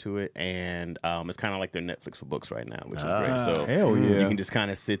subscribe to it, and it's kind of like their Netflix for books right now, which is great. So hell yeah. you can just kind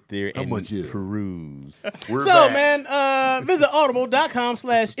of sit there and much is it? peruse. We're So, back. man, visit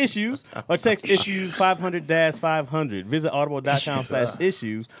audible.com/issues or text issues 500-500. Visit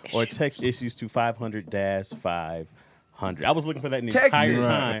audible.com/issues or text issues to 500-500. I was looking for that the Text entire me.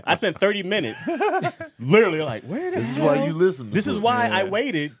 time. I spent 30 minutes literally like, where the This is hell? why you listen. To This is books. why I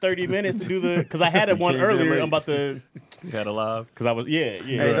waited 30 minutes to do the, because I had it one came in earlier. late. I'm about to, You had a live. because I was, yeah.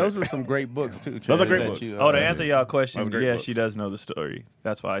 Hey, those were some great books too. Those are Chad, great that books. you, Oh, to answer y'all question, Those great yeah, books. she does know the story.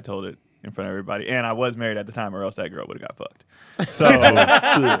 That's why I told it in front of everybody. And I was married at the time, or else that girl would have got fucked. So that's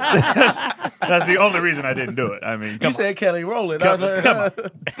the only reason I didn't do it. I mean, You come said Kelly Rowland.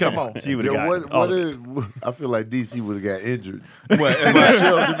 come on, she would Yo, have got what it. I feel like DC would have got injured. What?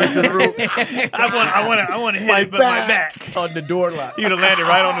 Michelle to get to the room. I want to hit it, but my back. on the door lock. You'd have landed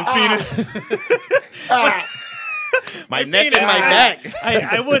right on his penis. My neck and my back.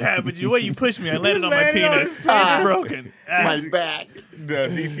 I would have, but the way you pushed me, I landed on my landed on penis. his It's broken. My back. The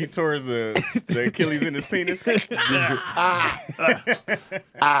DC tours the Achilles in his penis.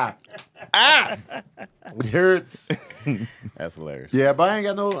 It hurts. That's hilarious. Yeah, but I ain't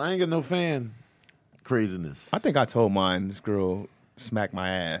got no fan craziness. I think I told mine. This girl smacked my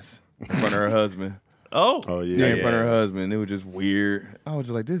ass in front of her husband. Oh, Oh Yeah, yeah. in front of her husband. It was just weird. I was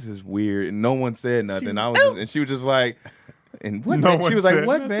just like, this is weird. And no one said nothing. And she was just like, and what? No babe? one She was like, said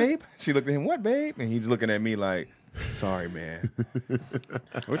what, babe? She looked at him, what, babe? And he's looking at me like, sorry, man.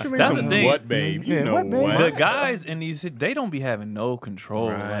 What you mean? That's some the thing. What, babe? You Yeah, know what, babe? the guys in these, they don't be having no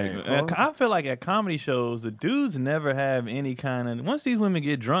control. Right. Like, I feel like at comedy shows, the dudes never have any kind of. Once these women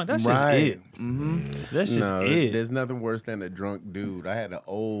get drunk, that's just it. That's just No, it. there's nothing worse than a drunk dude. I had an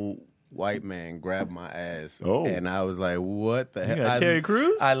old white man grab my ass, Oh. and I was like, "What the hell?" got Terry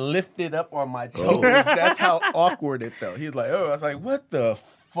Crews? I lifted up on my toes. That's how awkward it felt. He was like, "Oh," I was like, "What the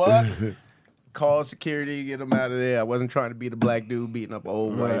fuck?" Call security, get him out of there. I wasn't trying to be the black dude beating up an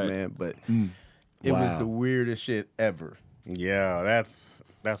old white Right. man, but it was Wow. the weirdest shit ever. Yeah, that's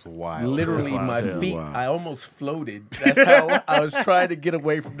wild. Literally, Wow. my Yeah. feet, Wow. I almost floated. That's how I was trying to get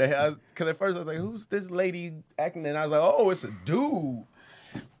away from the. Because at first I was like, "Who's this lady acting?" And I was like, "Oh, it's a dude."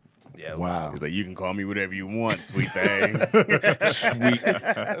 Yeah, Wow. He's like, you can call me whatever you want, sweet thing.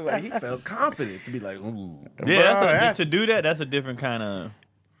 I was like, he felt confident to be like, "Ooh." Yeah, Bro, that's- to do that, that's a different kind of.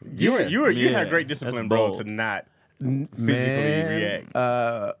 You Yeah, had great discipline, that's bro, bold. to not physically react.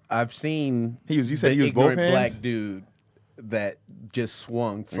 I've seen You said the he used both ignorant hands? black dude that just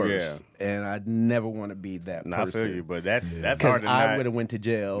swung first, and I'd never want to be that Nah, I person. feel you, but that's hard Because to I not. would have went to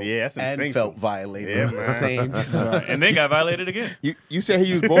jail Yeah, that's and instinctual. felt violated Yeah, at the man. same time. And they got violated again. You said he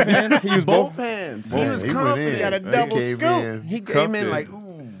used both hands? He used Both both? hands. Boy, He was he went confident. in. Got a He double came scoop. in. He came Cuffed in it. like, ooh.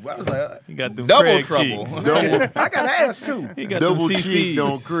 I was like, He got them Double Craig trouble. cheeks. Double, I got ass too. He got double them cheek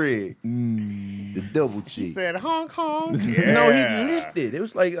CCs. on Craig. The double He cheek. said, Hong Kong. No, he lifted. It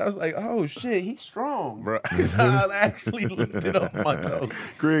was like I was like, oh shit, he's strong, Bro. Because I actually lifted up my toes.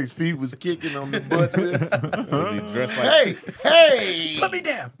 Craig's feet was kicking on the butt lift. He dressed like Hey, Put me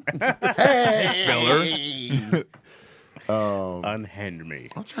down. hey. unhand me.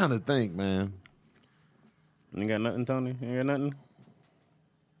 I'm trying to think, man. You got nothing, Tony? You got nothing?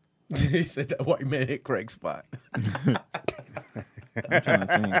 He said that white man hit Craig's spot. I'm trying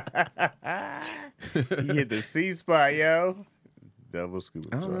to think. He hit the C spot, yo. Double scoop.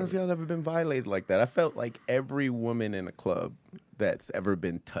 I don't know if y'all ever been violated like that. I felt like every woman in a club that's ever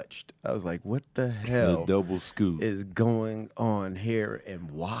been touched. I was like, what the The hell double scoop. is going on here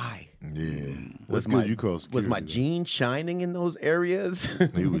and why? Yeah. Was That's my, good you called was my security, jeans shining in those areas? though.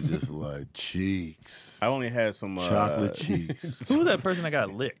 He was just like cheeks. I only had some Chocolate cheeks. Who was that person that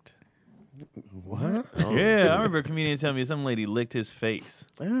got licked? What? Yeah, I remember a comedian telling me some lady licked his face.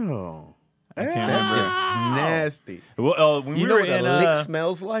 Oh. I can't That's remember. just nasty. Well, when You we know were what in a lick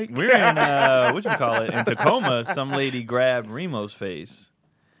smells like? we were in in Tacoma, some lady grabbed Remo's face.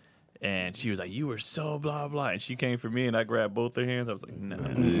 And she was like, "You were so blah blah." And she came for me, and I grabbed both her hands. I was like, "No,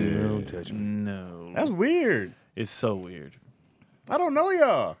 Don't touch me. no." That's weird. It's so weird. I don't know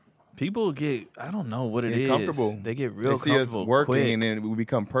y'all. People get, I don't know what it Get is. comfortable. They get real They see us comfortable working, quick. and then we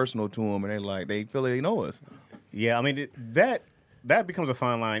become personal to them, and they feel like they know us. Yeah, I mean that becomes a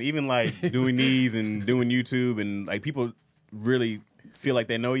fine line. Even like doing these and doing YouTube and like people really feel like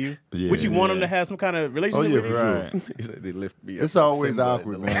they know you. Yeah, Would you want yeah. them to have some kind of Oh relationship yeah, with for you? sure. He said they lift me up. It's always Simba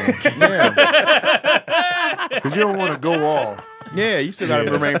awkward, in the man. Yeah, Because you don't want to go off. yeah. You still got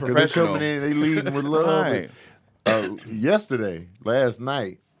to remain Because they professional. coming in, they leading with love. Right. Last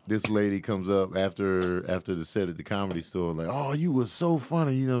night, this lady comes up after the set at the Comedy Store, like, "Oh, you were so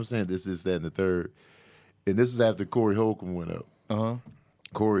funny," you know what I'm saying? This, that, and the third. And this is after Corey Holcomb went up.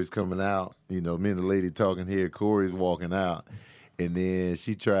 Corey's coming out, me and the lady talking here. Corey's walking out, and then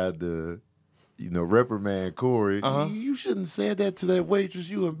she tried to, reprimand Corey. You shouldn't have said that to that waitress.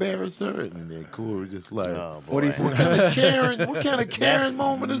 You embarrassed her. And then Corey just like, Oh, boy. what kind of Karen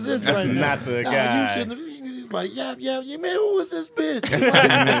moment is this right now? not the Nah, guy. You shouldn't have. He's like, you man, who is this bitch?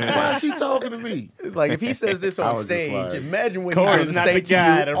 Why is she talking to me? It's like if he says this I on was just stage, like- imagine when he's Corey's going not to say the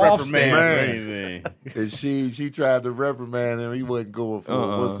guy to to you off reprimand Man. or anything. And she tried to reprimand him. He wasn't going for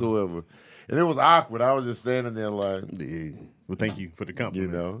it whatsoever. And it was awkward. I was just standing there like, yeah, Well, thank you for the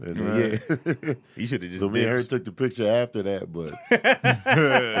compliment. And then, yeah. You should have just So me and her ditched. took the picture after that, but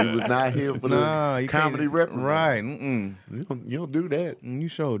he was not here for Nah, the you comedy can't- reprimand. Right. Mm-mm. You don't do that. You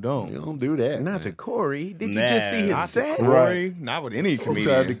sure don't. You don't do that. Not to man. Corey. Did you Nah, just see not his to set? Corey, not with any He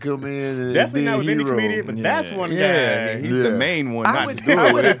tried to comedian. come in and Definitely be not a with any hero. comedian, but that's one Yeah, guy. he's the main one. I Not would, to do I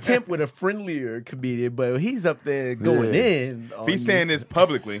it would with. attempt with a friendlier comedian, but he's up there going Yeah. in. If he's saying this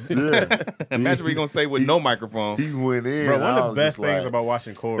publicly, Yeah. imagine what he's gonna say with no microphone. He went in. Bro, one I of the was best just things like- about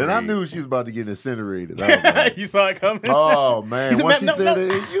watching Corey. And I knew she was about to get incinerated. I was like, you saw it coming. oh man! He said, Once she "Man, no, said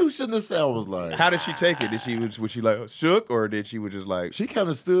no." it, you shouldn't have said. I was like, How did she take it? Was she like shook, or did she was just like? she kind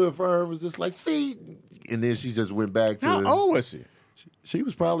of stood firm, was just like, see, and then she just went back to. How old was she? She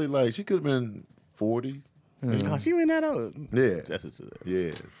was probably like she could have been 40. Oh, she ain't that old. Yeah, That's it. yeah.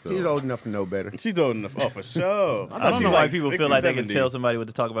 So He's old enough to know better. She's old enough. Oh, for sure. I don't know why people feel like they can tell somebody what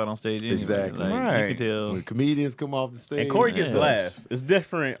to talk about on stage. Anyway. Exactly. Like, Right. You can tell. when comedians come off the stage, And Corey gets Yeah. laughs. It's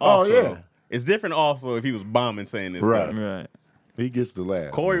different. Oh, Also. yeah. It's different. Also, if he was bombing saying this Right. stuff. Right. he gets the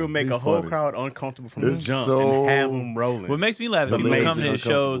laugh. Corey man. would make He's a whole funny. crowd uncomfortable from the It's jump so- and have them rolling. What makes me laugh is It's people come to amazing his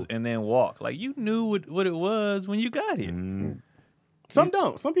shows uncomfortable. and then walk. Like, you knew what it was when you got here. Some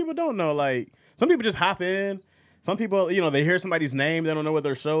don't. Some people don't know. Like, some people just hop in. Some people, they hear somebody's name. They don't know what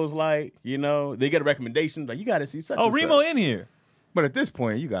their show's like. They get a recommendation. Like, you got to see such Oh, and Remo such. in here. But at this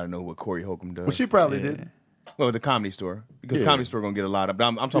point, you got to know what Corey Holcomb does. Well, she probably Yeah. didn't. Well, the Comedy Store, because Yeah. Comedy Store gonna get a lot of. But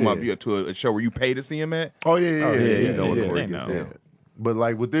I'm talking Yeah. about you to a show where you pay to see him at. Oh yeah, you know what yeah, Corey They gets know. down. But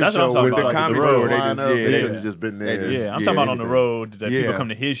like with this That's what I'm show, talking with about. like Comedy the road Store, they just- lineup, yeah, they they could have just- just been they there. just- Yeah, I'm Yeah, talking about on the anything. road that people Yeah. come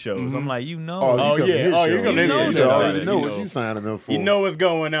to his shows. I'm like, you know. Oh, you come to yeah. his Oh, show. you come to his show. You already You know know. what you signing up for. You know what's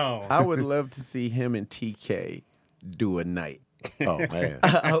going on. I would love to see him and TK do a night. Oh man,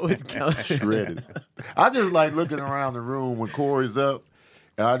 I would count. shredded. I just like looking around the room when Corey's up,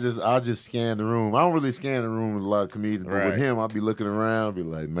 and I just scan the room. I don't really scan the room with a lot of comedians, but Right. with him, I'll be looking around, be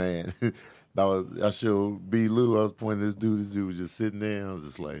like, man. I showed B. Lou. I was pointing at this dude. This dude was just sitting there. I was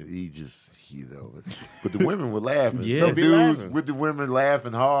just like, he just, But the women were laughing. Yeah. Some They be dudes laughing. with the women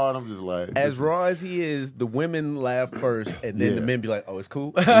laughing hard. I'm just like, As this raw as he is, the women laugh first, and then the Yeah. men be like, "Oh, it's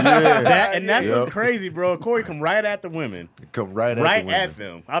cool." Yeah, That's Yep. what's crazy, bro. Corey come right at the women. come right Right the at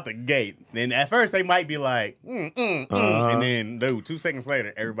women. them, out the gate. And at first they might be like, Uh-huh. and then, dude, 2 seconds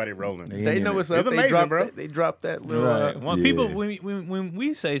later, everybody rolling. They know what's It's up. amazing, they drop bro. They drop that little. Right. Well, Yeah. people when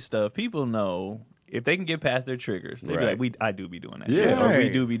we say stuff, people know if they can get past their triggers. They Right. be like, I do be doing that Yeah. shit. Or we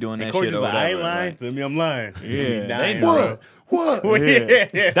Right. do be doing And that Corey shit. just Or like, I ain't whatever. lying to me, I'm lying. Yeah, He they dying, know. bro. What? Yeah.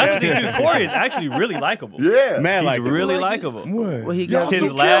 That's the thing too. Corey is actually really likable. Yeah, Man, He's like, really like it. likable. Well, he Y'all got His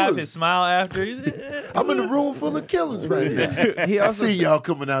some laugh, killers. his smile after. I'm in a room full of killers right now. He I also see y'all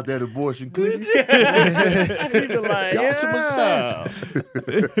coming out that abortion clinic. he be like, Y'all yeah. some assassins.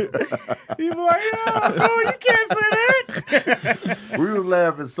 He be like, yeah, Corey, you can't say that. We was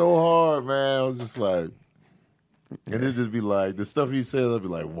laughing so hard, man. I was just like, And it just be like the stuff he says. I'll be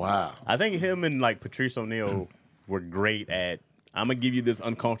like, wow. I think him and like Patrice O'Neal were great at. I'm gonna give you this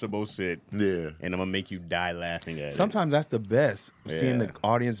uncomfortable shit, Yeah. and I'm gonna make you die laughing at Sometimes that's the best. Seeing Yeah. the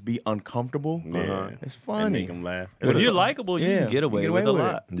audience be uncomfortable. it. Yeah, It's and funny. make them laugh. If you're likable, you Yeah, can get away with a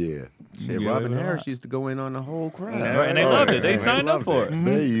lot. Yeah. Shit, Yeah, Robin it was a Harris lot. used to go in on the whole crowd. Yeah. Right, and they Oh, loved it. They yeah. signed up for it.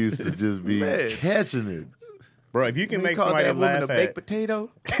 They used to just be Man. catching it. Bro, if you can We make called somebody that woman laugh a baked at potato.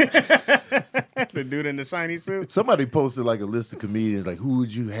 the dude in the shiny suit, Somebody posted like a list of comedians, like who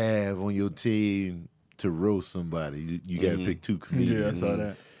would you have on your team to roast somebody? You got to pick two comedians. Yeah, I saw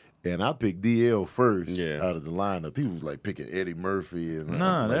that. And I picked DL first Yeah. out of the lineup. People was like picking Eddie Murphy and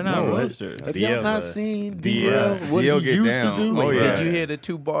Nah, I'm they're like, not no, roasters. Have y'all DL, not uh, seen DL? DL? What DL he get used down. to do? Oh, Wait, yeah. did you hear the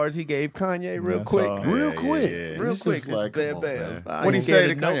 2 bars he gave Kanye real I quick? saw. Real Yeah, quick. yeah, yeah. Real It's quick, just like, bam, come on, bam. man. I What'd he ain't say scared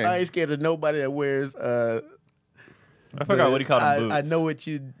to of no- Kanye? I ain't scared of nobody that wears. I forgot what he called them boots. I know what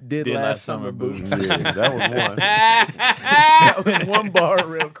you did Did last summer, boots. Yeah, that was one. That was one bar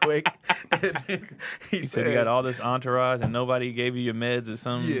real quick. He said he got all this entourage and nobody gave you your meds or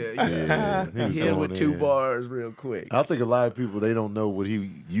something. Yeah, Yeah, he was he hit with going 2 in. bars real quick. I think a lot of people, they don't know what he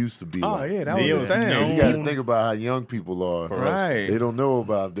used to be Oh, like. yeah, that was DL his was thing. known. You got to think about how young people are. Right. They don't know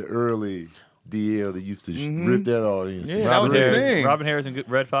about the early DL that used to rip that audience. Yeah, to that was his shreds. thing. Robin Harris and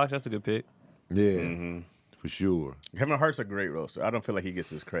Red Fox, that's a good pick. Yeah, for sure. Kevin Hart's a great roaster. I don't feel like he gets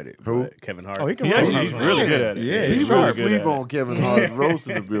his credit. Who? but Kevin Hart. Oh, he can He roast. actually- he's really good at it. Yeah, he's People sharp. sleep on Kevin Hart's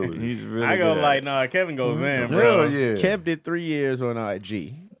roasting ability. He's really I good go at like, it. nah, Kevin goes in, bro. Hell yeah. Kev did 3 years on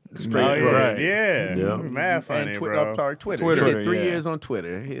IG. Oh, Straight yeah, roast. yeah, Yeah. mad funny, And bro. I'm sorry, Twitter. Twitter, He did 3 yeah. years on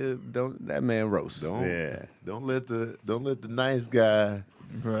Twitter. That man roasts. Yeah. Don't let the nice guy,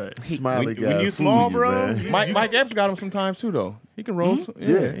 Right. smiley guy. when you fool small, you, bro, man. Mike Epps got him sometimes too, though. He can roast.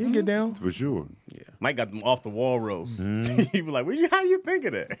 Yeah, he can get down. For sure. Mike got them off the wall roast. He be like, how you think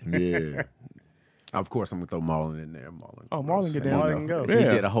of that? Yeah. Of course, I'm gonna throw Marlon in there. Marlon. Oh, Marlon get down. Marlon though. can go. He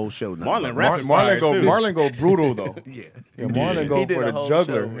Yeah. did a whole show. now. Marlon rapid Marlon fire, go. too. Marlon go brutal though. Yeah. Yeah, Marlon go He did for a the whole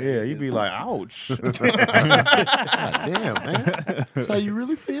juggler. show, Yeah, he'd be like, ouch. God damn, man. That's how you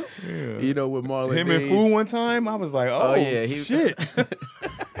really feel? You know what Marlon Him needs? and Fool one time, I was like, oh, yeah, he- shit.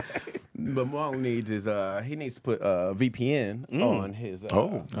 But Marlon needs is he needs to put VPN on his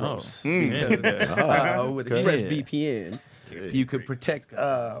Oh. roast. Yeah. With Okay. ExpressVPN, you could protect.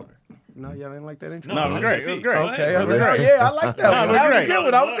 No, y'all didn't like that intro. No, it was great. It was great. Okay, It was oh, great. yeah, I like that one. it was That was great. good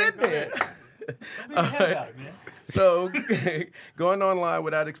when I was in there. So going online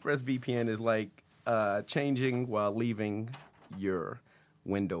without ExpressVPN is like changing while leaving your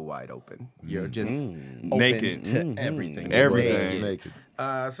window wide open. You're just open Naked. to everything. Everything. Naked.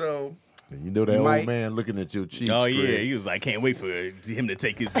 So And you know that Might- old man looking at your cheeks. Oh, yeah. Craig. He was like, can't wait for him to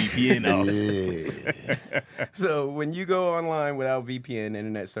take his VPN off. Yeah. So when you go online without VPN,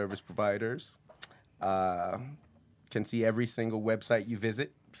 internet service providers can see every single website you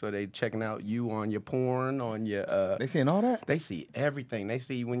visit. So they checking out you on your porn, on your. They saying all that? They see everything. They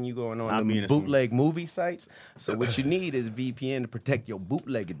see when you going I'll on be the into some- bootleg movie sites. So what you need is VPN to protect your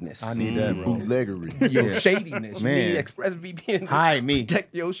bootleggedness. I need that, bro. Bootleggery. your shadiness. You Man. need ExpressVPN to Hide me.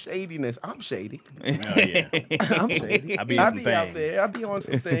 protect your shadiness. I'm shady. Oh, yeah. I'm shady. I be in some out things. there. I be on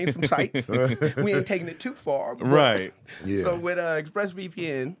some things, some sites. We ain't taking it too far. but- Right. Yeah. So with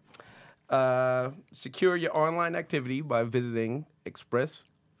ExpressVPN, secure your online activity by visiting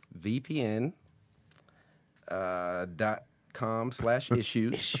expressvpn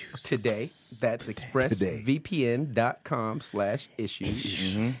 .com/issues today. That's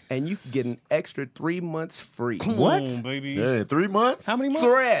expressvpn.com/issues. And you can get an extra 3 months free. What? baby. Yeah, 3 months? How many months?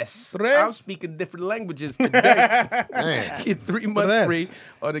 Tres. I'm speaking different languages today. Man. Get 3 months Tres. free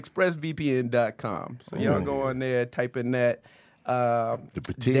on expressvpn.com. So y'all go on there, type in that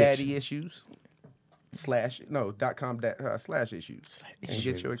protection. daddy issues .com /issues and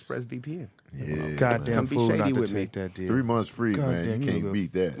get your ExpressVPN. Yeah. Goddamn Come be fool shady not to with me. take that deal. 3 months free, God man. damn, You you can't look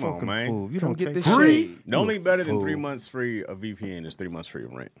beat that. Come on, man. Fool. You Come don't get take this that. Free? shade. The only better than Fool. 3 months free of VPN is 3 months free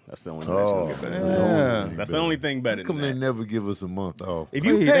of rent. That's the only thing Oh, that's gonna get that's better. the only Yeah. thing That's the better. only thing better How come than they that. never give us a month off? If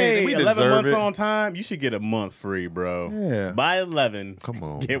you Please, pay we 11 deserve months it. on time, you should get a month free, bro. Yeah. Buy 11. Come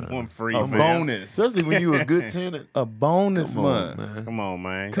on, Get man. one free. A fam. bonus. Especially when you a good tenant. A bonus Come on, month. man. Come on,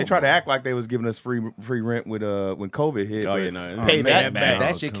 man. They tried to act like they was giving us free rent with when COVID hit. Oh, but yeah, no. Pay Pay that that back.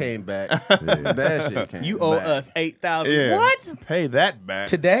 That shit came back. That shit came You owe back. us $8,000. Yeah. What? Pay that back.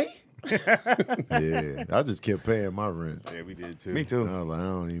 Today? Yeah, I just kept paying my rent. Yeah, we did too. Me I too. was like, I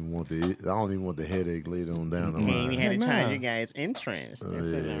don't even want the headache later on down the line. had to charge you guys interest. That's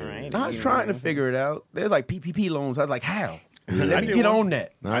yeah. all right. I was trying to figure it out. There's like PPP loans. I was like, how? I Let me did get one. on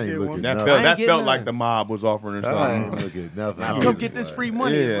that. I ain't did looking one. at That nothing. felt, ain't that getting felt like none. the mob was offering I something. ain't looking at nothing. I Come was get this like, free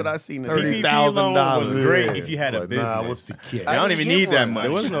money Yeah. is what I seen. PPP $30,000. loan was great Yeah. if you had a But business. nah, what's the catch? I don't didn't even get need that one. much.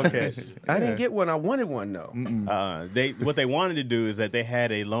 There was no cash. I didn't get one. I wanted one though. What they wanted to do is that they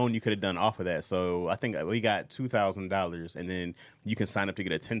had a loan you could have done off of that. So I think we got $2,000, and then you can sign up to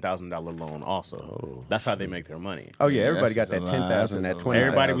get a $10,000 loan also. That's how they make their money. Oh yeah, everybody got that's that just a lie. 10,000, That's that just a 20. lie.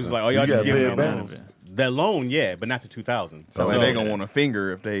 Everybody was like, "Oh, y'all You just gotta give pay me it a back. loan." The loan, yeah, but not the 2,000. So they gonna want a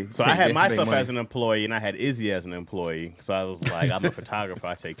finger if they. So I had they myself money. as an employee, and I had Izzy as an employee. So I was like, I'm a photographer.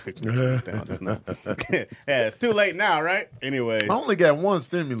 I take pictures. Just not. Yeah, it's too late now, right? Anyway, I only got one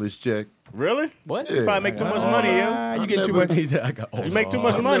stimulus check. really? What? You probably make too much money, yo. You get too never- much. He said, I got You make too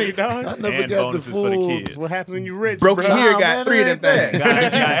much money, dog. I never And got the bonuses for the full. kids. That's what happens when you rich. Broke bro. it here, Nah, got man, 3 it of ain't them that. things. I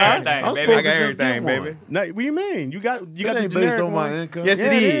got I'm everything, supposed baby. to I got just get everything, one. baby. No, what do you mean? You got It the ain't based generic on my one. income. Yes, it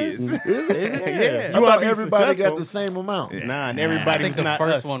Yeah, is. Is it? Yeah, I wanna thought be everybody got successful. the same amount. Nah, and I everybody think was the not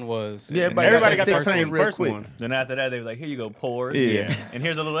first us. one was. Yeah, Everybody got the 600 same real first quick. one. Then after that, they were like, "Here you go, poor." Yeah. And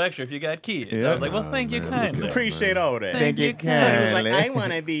here's a little extra if you got kids. Yeah. I was like, "Well, thank you man, kindly." look at Appreciate all that. Thank you Tony was like, kindly. I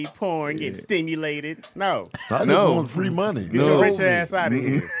want to be poor and get stimulated. No, I just No. want free money. get your rich ass out of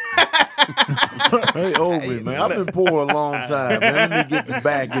here. Hey, owe me, man. I've been poor a long time, man. Let me get the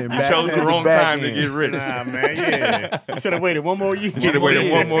back end. You chose the wrong time to get rich. Nah, man, yeah. Should have waited one more year. Should have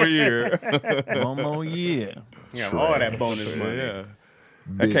waited one more year. One more year. Yeah, all that bonus money. Yeah.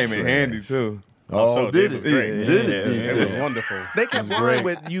 That came in handy too. Oh, So did was it? great. Did Yeah, it? He It was said. wonderful. They kept lying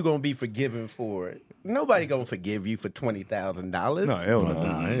with you gonna be forgiven for it. Nobody gonna forgive you for $20,000. No, hell Oh, no.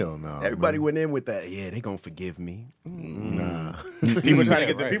 nah, hell no. Everybody man. went in with that. Yeah, they gonna forgive me. Nah. People trying to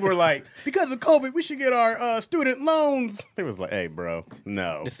get the right. people were like, because of COVID, we should get our student loans. It was like, hey, bro,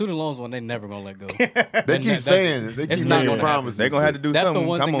 no. The student loans one, they never gonna let go. They And keep that's- saying it. They it's keep not making gonna promises. They gonna have to do That's something. the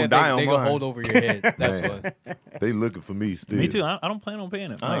one I'm thing gonna that die they on gonna mine. hold over your head. That's Man. what. They looking for me still. Me too. I don't plan on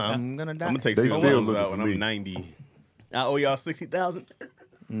paying it. Like, I'm gonna die. I'm gonna take They student still loans looking out for when me. I'm 90. I owe y'all 60,000.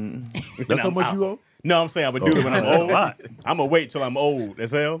 That's how much you owe? No, I'm saying I'm gonna do it when I'm old. lot. I'm gonna wait till I'm old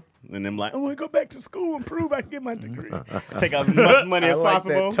as hell, and I'm like, I want to go back to school and prove I can get my degree. Take out as much money I as like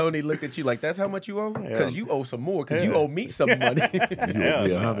possible. that Tony looked at you like, that's how much you owe? Because you owe some more, because you owe me some money. You owe me Hell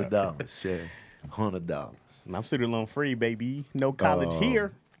 $100, Chad. $100. I'm student loan free, baby. No college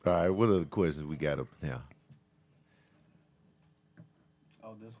here. All right, what other questions we got up now?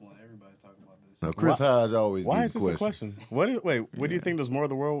 Oh, this one. Everybody's talking about this. Now, Chris Hodge always Why gets is this a questions. question? What do you think does more of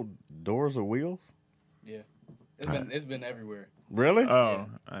the world, doors or wheels? Yeah, it's been everywhere. Really? Oh,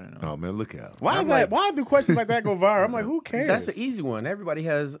 I don't know. Oh, man, look out. Why is that? Why do questions like that go viral? I'm like, who cares? That's an easy one. Everybody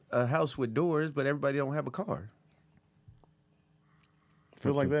has a house with doors, but everybody don't have a car.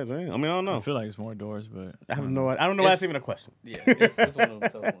 Feel like that, man. I mean, I don't I know. feel like it's more doors, but I have no. I don't know why that's even a question. Yeah, it's one of them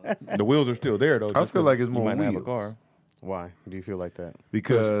tough ones. The wheels are still there though. I just feel 'cause like it's you more might not have a wheels. car. Why do you feel like that?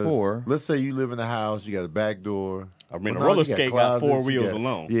 Because four. let's say you live in a house, you got a back door. I mean, Well, a roller you got skate got closets, 4 you wheels got-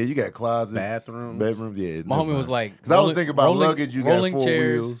 alone. Yeah, you got closets, Bathrooms. bedrooms. Yeah, My homie was like, because I was thinking about rolling- luggage. You got rolling 4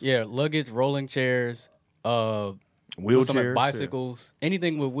 chairs. wheels. Yeah, luggage, rolling chairs, what's some, like, Wheelchairs, bicycles,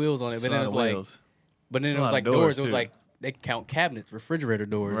 anything with wheels on it. it's But a then lot it was of like, wheels. but then It's it a was lot like of doors. doors, It was too. like they count cabinets, refrigerator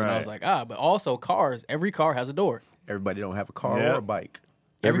doors, and I was Right. like, but also cars. Every car has a door. Everybody don't have a car Yeah. or a bike.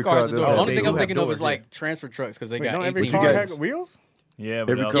 Every car has a does door. have The only they thing do I'm have thinking of doors, is like transfer trucks because they Wait, got don't 18 every you car got- have wheels? Yeah,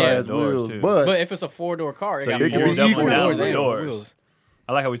 but Every they car also has have doors, wheels, too. but But if it's a 4-door car, it So got it could four be double equal doors down and doors. wheels.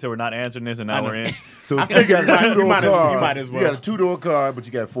 I like how we said we're not answering this, and now we're in. so if you got a 2-door might as- car, you might as well. You got a 2-door car, but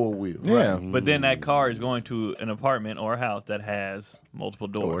you got 4 wheels. Yeah. But then that car is going to an apartment or a house that has multiple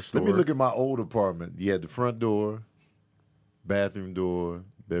doors. Let me look at my old apartment. You had the front door, bathroom door,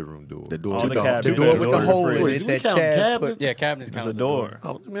 bedroom door. The door, All the the cabinets. door with the Doors. hole in Wait, it we that count Chad cabinets? put. Yeah, cabinets It's count a as a door. door.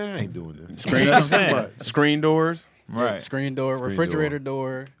 Oh, man, I ain't doing this. You know what I'm saying? Screen doors. Right. Screen door, Screen refrigerator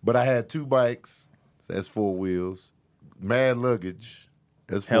door. But I had 2 bikes. So that's 4 wheels. Mad luggage.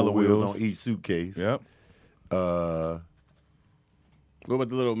 That's 4 Hella wheels wheels. on each suitcase. Yep. What about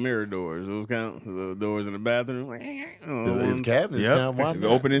the little mirror doors? Those count? The doors in the bathroom? If cabinets Yep. count, why If not? you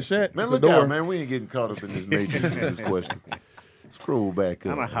open and shut. Man, it's a look door. out, man. We ain't getting caught up in this matrix with this question. Scroll back I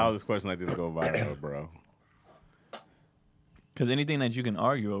up. don't know how this question like this go viral, bro. Because anything that you can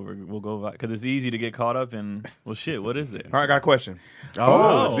argue over will go viral. Because it's easy to get caught up in, well, shit, what is there? All right, got a question.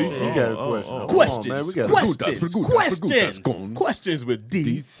 Oh, Oh, BC got a oh, question. oh. Come on, Questions. man. We got Questions with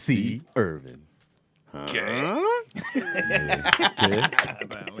DC Irvin. Okay.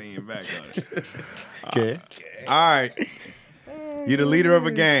 Lean back on it. Okay. All right. You're the leader of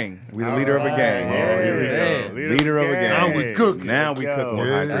a gang. We the leader of a gang. Here we go. Leader of a gang. Now we cooking. Now we cooking.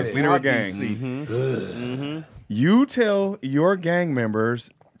 Yeah. That's leader of a gang. You tell your gang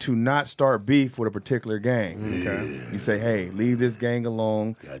members to not start beef with a particular gang. Okay. You say, hey, leave this gang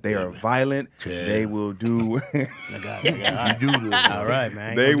alone. They are violent. They will do You do this. All right,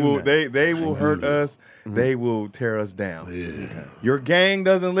 man. they will hurt us. They will tear us down. Yeah. Your gang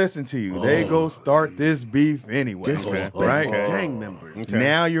doesn't listen to you. They go start this beef anyway. Right? Gang members.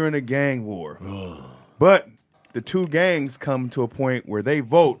 Now you're in a gang war. But the two gangs come to a point where they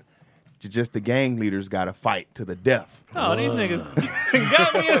vote. Just the gang leaders got to fight to the death. Oh, these niggas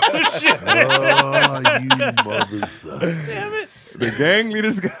got me in this shit. Oh, you motherfucker. Damn it. The gang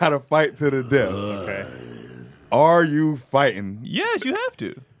leaders got to fight to the death. Okay. Are you fighting? Yes, you have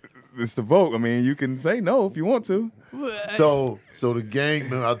to. It's the vote. I mean, you can say no if you want to. So the gang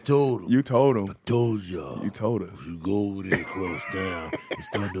member, I told him. You told them. Told y'all. You told us. You go over there across town and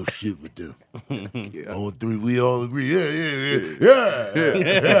start no shit with them. On three, we all agree. Yeah.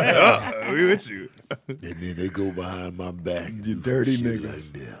 We with you. And then they go behind my back. and You do some dirty shit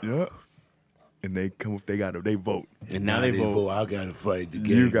niggas. Like that. Yeah. And they come. They vote. And now they vote. I gotta fight the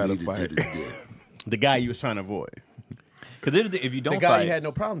gang. You gotta leader fight. to the death. The guy you was trying to avoid. Because if you The don't guy fight, you had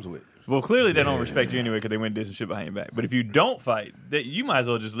no problems with. well, clearly they don't respect you anyway because they went and did some shit behind your back. But if you don't fight, you might as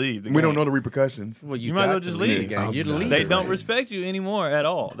well just leave. We don't know the repercussions. Well, You might as well got just to leave leave. the gang. You're the I'm leader. They don't respect you anymore at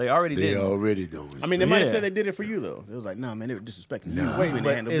all. They already They did. already don't. I mean, they might have Yeah. said they did it for you though. It was like, nah, man, they were disrespecting you. Nah. Wait a minute,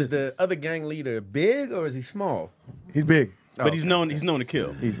 But handle is the business. other gang leader big or is he small? He's big. But he's known to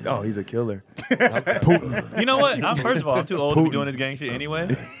kill. He's a killer. You know what? First of all, I'm too old to be doing this gang shit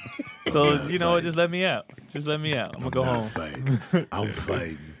anyway. So you know what? Just let me out. Just let me out. I'm gonna go home. I'm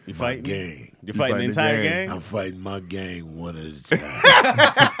fighting. You my fighting? gang. You're fighting the fighting the entire gang. gang? I'm fighting my gang one at a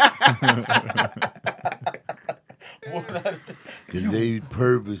time. Because they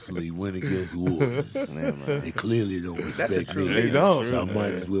purposely went against wars. They clearly don't respect me. They don't. So I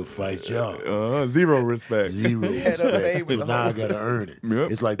might as well fight y'all. Zero respect. Zero Head up, babe, respect. with So the now I whole- gotta earn it.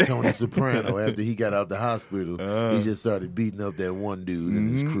 Yep. It's like Tony Soprano after he got out the hospital. He just started beating up that one dude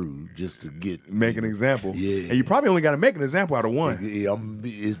and his crew just to get Make an example. Yeah. And you probably only got to make an example out of one. Yeah,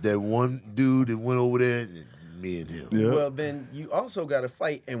 it's that one dude that went over there. And me and him. Yeah. Well, then you also got to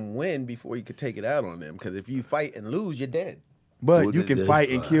fight and win before you could take it out on them. Because if you fight and lose, you're dead. But Well, you can that's fight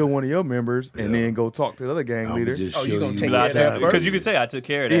and fine. kill one of your members and then go talk to the other gang I'ma leader. just Oh, you show gonna you take what care of that time first? Because it you is. could say I took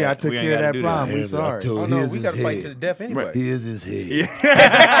care of that. Yeah, I took We ain't care of gotta that do problem. that. We I sorry. told Oh, no, here's we his got to fight head. to the death anyway. Here's his head.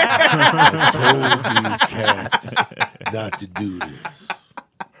 I told these cats not to do this.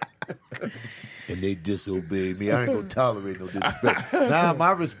 And they disobeyed me. I ain't gonna tolerate no disrespect. Now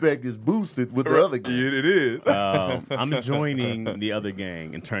my respect is boosted with the other gang. It is. I'm joining the other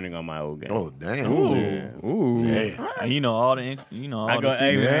gang and turning on my old gang. Oh damn! Ooh. Damn. And you know all the I go,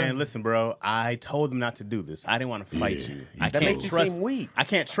 hey secrets. man, listen, bro. I told them not to do this. I didn't want to fight you. I That can't makes you trust. seem weak. I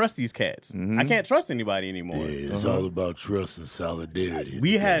can't trust these cats. I can't trust anybody anymore. Yeah, it's all about trust and solidarity.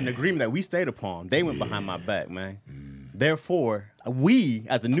 We had an agreement that we stayed upon. They went behind my back, man. Therefore, we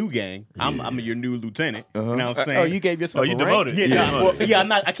as a new gang, I'm your new lieutenant. You know what I'm saying? Oh, you gave yourself Oh, you a rank? demoted. Yeah, You nah, demoted. well, yeah, I'm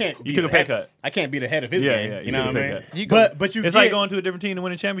not. I can't. Be took the a pay head- cut. I can't be the head of his Yeah, gang. yeah, you know took what a I pay mean? cut. You go- But you It's get, like going to a different team to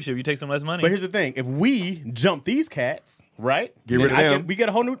win a championship. You take some less money. But here's the thing: if we jump these cats, right? Get then rid of I them. get- we get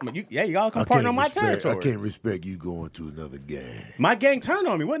a whole new. Y'all can partner on my territory. I can't respect you going to another gang. My gang turned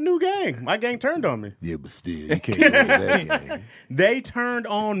on me. What new gang? My gang turned on me. Yeah, but still, you can't go to that gang. They turned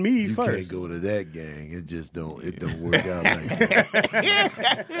on me You first. can't go to that gang. It just don't. It don't work out like that.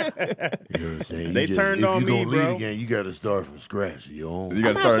 You know what I'm saying? They turned on If me, you gonna bro. lead a gang, you got to start from scratch. Your own. You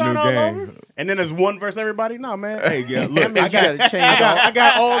got to I'm not start a new starting all gang. over. And then there's one versus everybody. No, man. Hey, yeah, look, means you gotta change I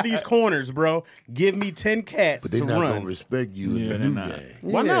got all these corners, bro. Give me 10 cats but they're to not run. gonna respect you in Yeah, the they're new not. gang.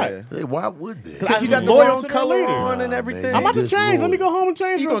 Why not? Hey, why would they? Because You got the loyal wrong to the color leader. on and Nah, everything. man. I'm about to Just change. Let me loyal. go home and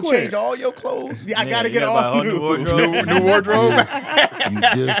change You real gonna quick. change all your clothes? Yeah, I Yeah, gotta you get gotta buy a all whole new. new wardrobe. New wardrobe. You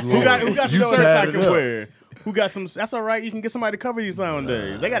disloyal. Who got You some shirts I tatted can up. wear? Who got some? That's all right. You can get somebody to cover these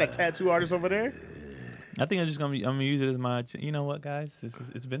nowadays. They got a tattoo artist over there. I think I'm gonna use it as my. You know what, guys?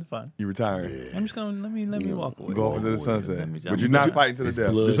 It's been fun. You retired. I'm just gonna let me walk away. Go off into the sunset. Let me- But you're not fighting to the It's death.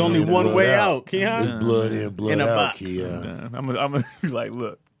 blood There's only in, one blood way out. out, Keon. It's blood in, blood In a out, box. Keon. I'm gonna be like,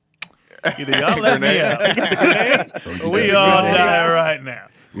 look. Either y'all let me out, Oh, you we got all a grenade? die right now.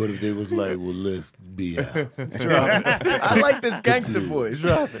 What if they was like, well, let's be out? I like this gangster voice.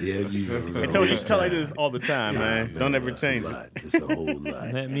 Yeah, you know. I told you, tell like this all the time, man. Don't ever It's a change it. lot. It's a whole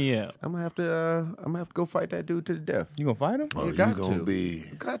lot. Let me out. I'm gonna have to go fight that dude to the death. You gonna fight him? Oh, you got gonna to. be,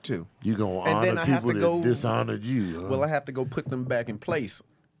 Got to. you gonna And honor then I have people to that go- dishonored you. Huh? Well, I have to go put them back in place,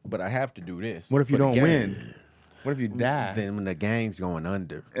 but I have to do this. What if you for the don't gang. win? What if you die? Then when the gang's going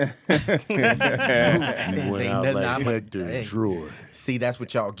under. You went out nothing like I'm- Hector Hey. and Troy. See, that's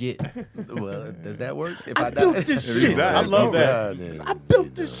what y'all get. Well, does that work? If I built die? this shit. I love that. I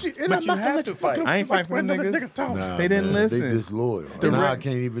built this shit. And But I'm you not gonna have let to you fight. fucking I ain't fighting for them another niggas. nigga talk. Nah, They didn't man, listen. They disloyal. Now I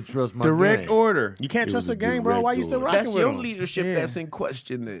can't even trust my Direct gang. order. You can't It trust was a a gang, bro. Why you still direct rocking That's with your him? leadership Yeah. that's in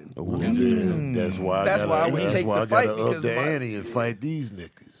question then. Well, yeah, that's why That's why we that's take why the I fight, gotta because up the my- ante and fight these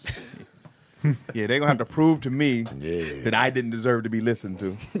niggas. Yeah, they're gonna have to prove to me Yeah. that I didn't deserve to be listened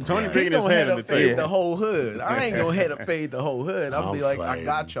to. Tony He picking his gonna head head on the up fade table. the whole hood. I ain't gonna head up fade the whole hood. I'll I'm be like, I fighting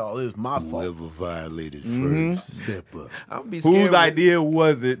got y'all. It was my fault. Whoever violated first, step up. I'll be scared. Whose with- idea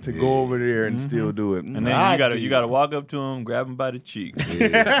was it to go over there and still do it? And then I you gotta walk up to him, grab him by the cheek,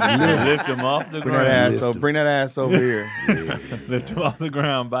 Yeah. lift him off the Bring that ground, ass over. Bring that ass over here. lift him off the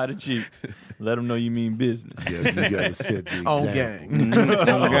ground by the cheeks, let him know you mean business. Yeah, you gotta set the example. On gang.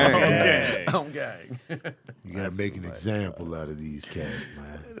 Okay. On gang. You gotta make an example out of these cats,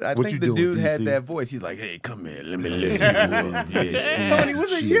 man. I What think you the doing, dude DC? had that voice. He's like, hey, come here. Let me lift you up. Tony,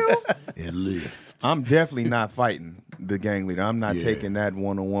 was it you? And lift. I'm definitely not fighting the gang leader. I'm not Yeah. taking that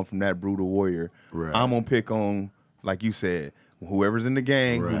one-on-one from that brutal warrior. Right. I'm gonna pick on, like you said, whoever's in the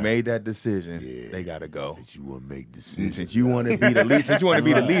gang who Right. made that decision. Yeah. They gotta go. Since you wanna make decisions. Since you want to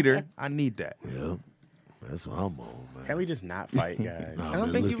be the leader, I need that. Yeah. That's what I'm on, man. Can we just not fight, guys? Nah, I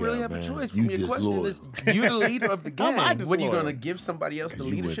don't man, think you look really out, have a man. choice. You From your question is, disloyal. you the leader of the gang. How am I What are you disloyal? going to give somebody else the 'Cause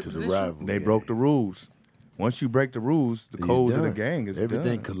you went leadership to the position? rival. They gang. broke the rules. Once you break the rules, the You're codes of the done. gang is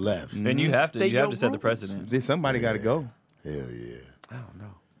Everything done. collapsed. And you have to They set your the rules. precedent. Then somebody got to go. Hell yeah. I don't know.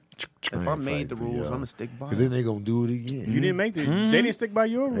 I If I ain't made the fighting for rules, y'all. I'm going to stick by Because it. then they gonna do it again. You didn't make the. They didn't stick by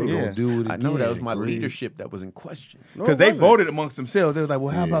your They rules. Yeah. gonna do it again. I know that was my Greg. leadership that was in question. No, Because it they wasn't. voted amongst themselves. They was like,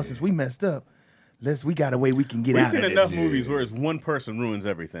 well, how Yeah. about since we messed up, we got a way we can get We've out seen of enough this. movies where it's one person ruins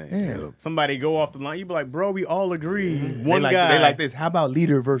everything. Yeah. Somebody go off the line, you be like, bro, we all agree. They One like, guy. they like this. How about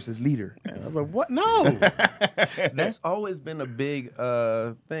leader versus leader? I was like, what? No. That's always been a big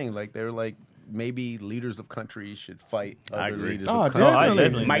thing. Like, they're like, maybe leaders of countries should fight I other agree. leaders Oh, of definitely. countries.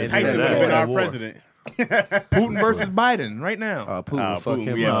 definitely. Mike And Tyson then would have been go to our war. president. Putin versus Biden right now. Putin, fuck Putin,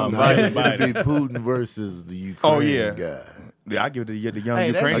 him yeah. up. Nah, Biden. it'd be Putin versus the Ukraine Oh, yeah. guy. Yeah, I give it to the young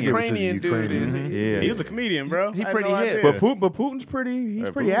Hey, that I give Ukrainian. it to the Ukrainian dude. Ukrainian. Yeah, He was a comedian, bro. He I had pretty no hip. idea. but Putin's pretty. He's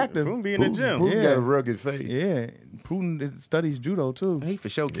pretty Putin- active. Putin be in the gym. Putin Yeah. got a rugged face. Yeah, Putin studies judo too. He for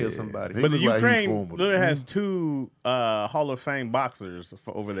sure killed somebody. He But the look like he Ukraine formidable. literally has two Hall of Fame boxers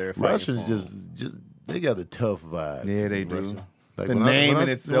over there. fighting Russians for him. just they got a tough vibe. Yeah, to they me. do. Like The when name when in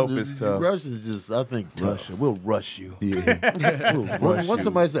itself when is tough. Russians just I think tough. Russia, we'll rush you. Yeah. Once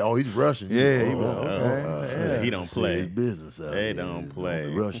somebody say, "Oh, he's Russian," Yeah, he oh, will. Yeah, he don't see play. his business out They here. don't play.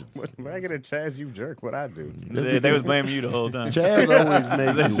 The Russians. When I get a Chaz, you jerk. What I do? They was blaming you the whole time. Chaz always makes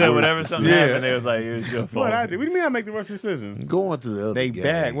They the said worst whenever something decision. happened, they was like, it was your fault. What I do? What do you mean I make the rush decisions? Going to the other They gang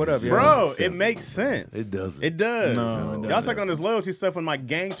bag. What up, is yo? just Bro, something. it makes sense. It doesn't. It does. No, it Y'all doesn't. stuck on this loyalty stuff when my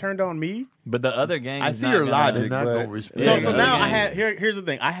gang turned on me. But the other gang I is see not your gonna- logic. They're not but- gonna respect. So, Yeah, so yeah, now yeah. I have here's the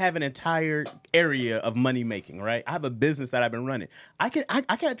thing. I have an entire area of money making, right? I have a business that I've been running. I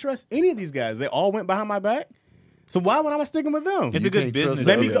can't trust any of these guys. They all went behind my back. So why would I sticking with them? It's You a good can't trust business. the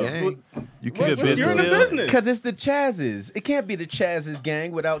Let me other go. gang. You Good can't trust business. You're in the deal. business. Because it's the Chaz's. It can't be the Chaz's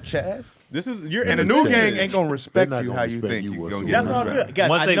gang without Chaz. This is you're And in the the new business. gang ain't gonna respect They're not you gonna how you respect think you you gonna whatsoever. get That's all respect. good. Guys,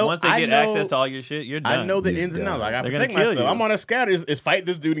 Once they I get know, access to all your shit, you're done. I know the You're ins and outs. done. Like, I They're protect gonna kill myself. you. I'm on a scout. Is fight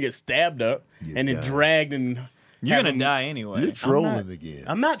this dude and get stabbed up You're and then done. dragged and. You're have gonna him- die anyway. You're trolling not- again.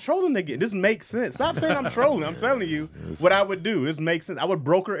 I'm not trolling again. This makes sense. Stop saying I'm trolling. I'm telling you what I would do. This makes sense. I would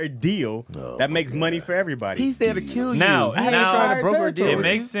broker a deal Oh, that my makes money for everybody. He's there to kill you. Now, He ain't now- trying to broker a deal. It with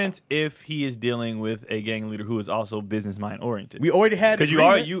makes sense if he is dealing with a gang leader who is also business mind oriented. we already had Because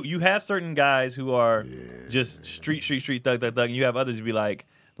agreement. you have certain guys who are just street thug, and you have others who be like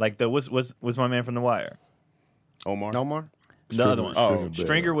the what's my man from The Wire? Omar. The other one. Stringer Bell.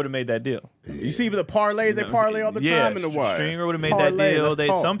 Stringer would have made that deal. You see the parlays they parlay all the time in the wire. Stringer would have made Parlay, that let's deal.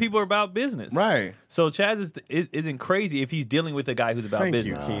 talk. Some people are about business, Right. So Chaz isn't crazy if he's dealing with a guy who's about Thank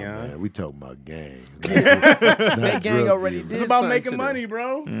you, business. Nah, Keon. man, we talking about gangs. That gang already did. It's about something making to money,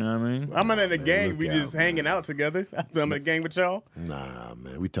 bro. You know what I mean? I'm not in a gang. look We out, just man. hanging out together. I'm in a gang with y'all. Nah,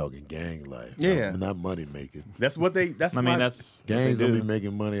 man, we talking gang life. Yeah. not money making. That's what they. That's I mean, my- that's Gangs what don't they be do.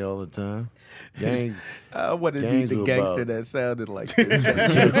 making money all the time. Gangs, I want to be Gangs the were gangster about- that sounded like this.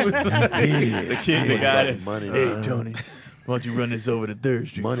 The kid that got it. money. Hey man. Tony, why don't you run this over to Third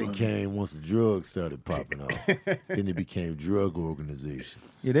Street? Money for me? came once the drugs started popping off. Then it became drug organization.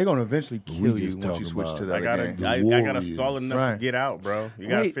 Yeah, they're gonna eventually We kill you just once you talking switch about- to the I other gotta. gang. The I gotta Warriors. stall enough to Right. get out, bro. You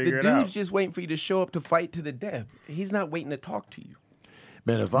gotta Wait, the figure it dude's out. just waiting for you to show up to fight to the death. He's not waiting to talk to you.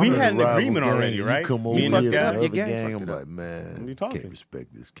 Man, if I'm We in had a an rival agreement gang, already, you right? come Me over and here this from guy? the other Your gang gang, fucked I'm it like, man, you talking? can't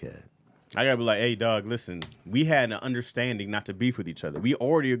respect this cat. I gotta be like, hey, dog, listen, we had an understanding not to beef with each other. We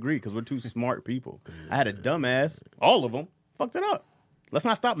already agreed because we're two smart people. I had a dumbass, all of them, fucked it up. Let's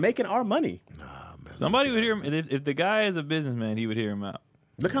not stop making our money. Somebody would hear him. If the guy is a businessman, he would hear him out.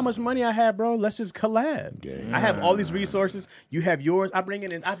 Look how much money I have, bro. Let's just collab. Gang. I have all these resources. You have yours. I bring in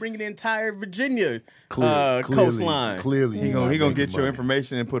the entire Virginia Clearly, coastline. Clearly, He gonna get your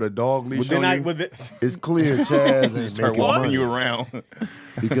information and put a dog leash Well, then on I you. with it. It's clear Chaz ain't Start making walking money you around.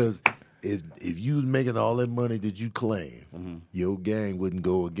 because if you was making all that money that you claim, your gang wouldn't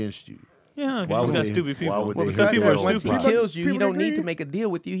go against you. Yeah, Why because would got they- stupid people. why would Well, they because hurt people their are own Once he stupid. pocket? kills you, he People don't need agree. to make a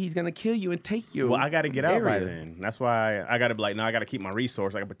deal with you. He's gonna kill you and take you. Well, I got to get out by area. then. That's why I got to be like, no, I got to keep my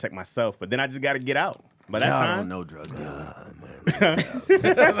resource. I got to protect myself. But then I just got to get out. By that Y'all time, don't know drug dealers.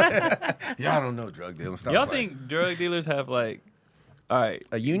 Y'all don't know drug dealers. Stop Y'all playing. think drug dealers have like, all right,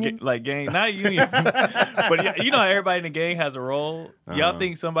 A union? like gang, not a union, but you know how everybody in the gang has a role. Y'all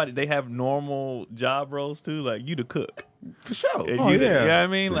think they have normal job roles too? Like you the cook. for sure? And Oh, you yeah. know what I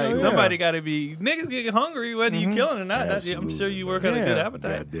mean? Like Hell yeah. somebody got to be niggas get hungry whether you killing or not. I'm sure you work at a good Yeah.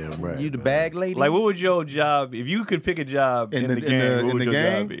 appetite. Goddamn right. You the bag lady? Like what would your job if you could pick a job in the gang? What would your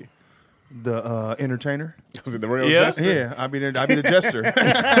job be? The entertainer. was it the real Yeah. Jester? Yeah, I'd be the jester.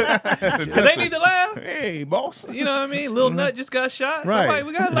 Cause they need to laugh. Hey, boss. You know what I mean? Lil Nut just got shot. Right. Somebody,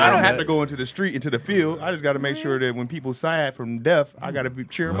 we got to I don't laugh. have to go into the street, into the field. I just got to make sure that when people sad from death, I got to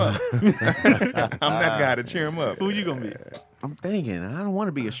cheer them up. I'm that guy to cheer them up. Who you gonna be? I'm thinking. I don't want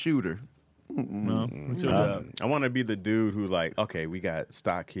to be a shooter. No. What's your job? I want to be the dude who like, okay, we got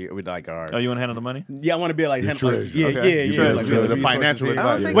stock here. We like our. Oh, you want to handle the money? Yeah, I want to be like him. treasurer. Yeah, Okay. yeah, Treasurer. yeah. Like, we have The resources financial here. advisor.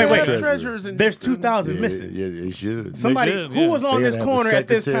 I don't think Wait, they wait. have Treasurer. treasurers in There's 2,000 missing. Yeah, they should. Somebody should, who yeah. was on They this gotta have corner a at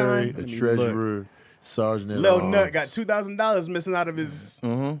this secretary, time. a treasurer, sergeant at Lil arms. Nut got $2,000 missing out of his.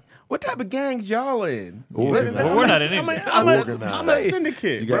 What type of gangs y'all in? Organized. Well, we're not in I'm it. a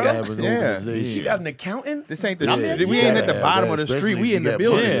syndicate, You bro. gotta have an Yeah. organization. You got an accountant? This ain't the Yeah, shit. you We ain't gotta at the have bottom that, of the especially street. We if in you the got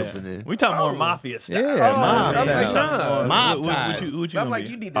building. money Yeah. up in there. We talk more mafia style. Yeah, mob. I'm Yeah. like, nah. Mob What ties. you I'm gonna like, be?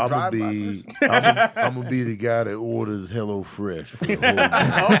 you need to I'm drive gonna by be, first. I'm gonna be the guy that orders Hello Fresh for the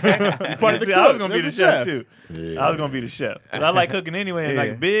whole Part of the See, I was cook. gonna be the That's chef too. Yeah. I was gonna be the chef. 'Cause I like cooking anyway. And Yeah.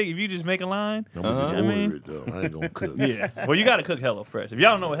 like big, if you just make a line, I'm gonna just you know what I order mean? it though. I ain't gonna cook. Yeah. Well, you got to cook HelloFresh. If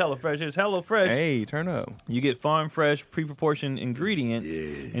y'all don't know what HelloFresh is, HelloFresh, Hey, turn up. you get farm fresh, pre-proportioned ingredients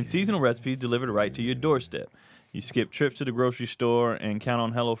and seasonal recipes delivered right to your doorstep. You skip trips to the grocery store and count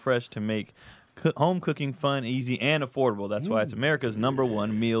on HelloFresh to make home cooking fun, easy, and affordable. That's why it's America's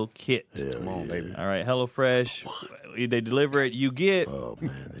 #1 meal kit. Come on, baby. All right, HelloFresh, they deliver it. You get, Oh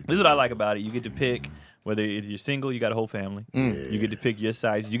man, this is what I like about it. You get to pick whether if you're single, you got a whole family. You get to pick your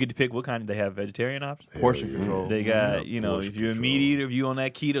size. You get to pick what kind. They have vegetarian options. Portion control. They got, Yeah, if you're a portion meat control. eater, if you on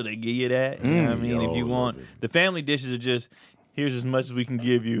that keto, they give you that. You know what I mean? If you all want, of it. the family dishes are just, here's as much as we can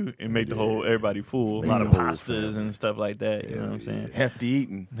give you and make the whole everybody full. A Make lot of the whole pastas family. and stuff like that. You know what I'm saying? Hefty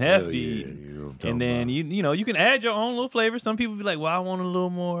eating. Hefty. yeah, you know what I'm talking And then about. you can add your own little flavor. Some people be like, well, I want a little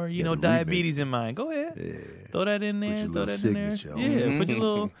more, the diabetes remix. in mine. Go ahead. Throw that in there. your Throw little that in there. signature on Yeah, put your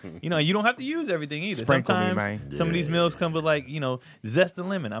little, you don't have to use everything either. Sprinkle me, Sometimes man. some of these meals come with like, zest and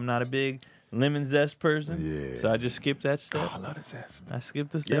lemon. I'm not a big lemon zest person. Yeah. So I just skip that step. I love the zest. I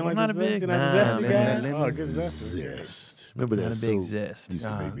skipped the You step. don't I'm like not a the zest? big You're not a zesty nah, guy? Oh, good zest. Zest. Remember Not that a big soap zest. used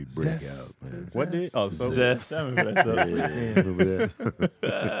to make me break Zest. out, man. What did? Oh, so Zest. I remember that stuff. Yeah, remember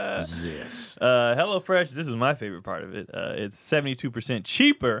that? Zest. HelloFresh, this is my favorite part of it. It's 72%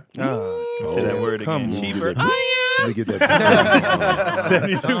 cheaper. Say that word come again. on. Cheaper. Let me get that.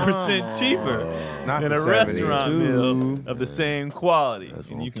 72% cheaper Not than the a restaurant 72. meal of the same quality. That's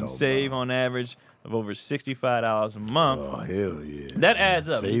what And I'm you can talking save on average of over $65 a month. Oh hell yeah. That adds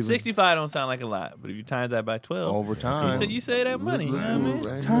up. Saving. 65 don't sound like a lot, but if you times that by 12, Over time. you say that money. You know what I mean?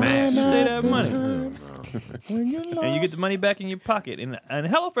 Right Man, you say that money. When you And you get the money back in your pocket. And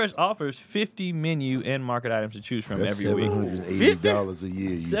HelloFresh offers 50 menu and market items to choose from That's every week. $780 a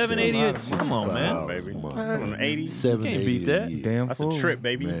year. You $780 save. come on, man. $65 Baby. a month. 80. $780 Can't beat a that. year. Damn That's fool. a trip,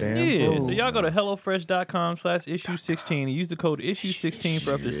 baby. Damn Yeah, fool. so y'all go to HelloFresh.com/issue16 and use the code issue16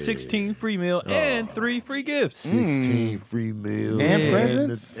 for up to 16 free meal and 3 free gifts. 16 free meals And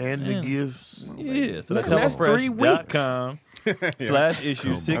presents. and the Yeah. gifts. Yeah, so that's That's 3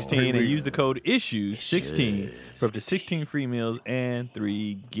 HelloFresh.com/issue16 and use the code issue16 for up to 16 free meals and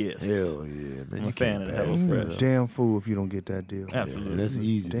 3 gifts. Hell yeah, man. I'm a You fan can't of pass HelloFresh. that up. Damn fool if you don't get that deal. Absolutely. And that's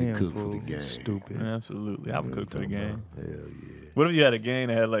easy Damn to cook fool. for the game. Stupid. Absolutely. I would cook for the game. Hell yeah. What if you had a gang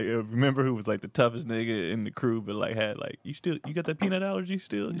that had like remember who was like the toughest nigga in the crew, but like had like you got that peanut allergy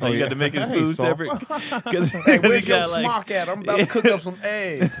still? Like, you got to make his food separate because Hey, where's he your got like smock at? I'm about to cook up some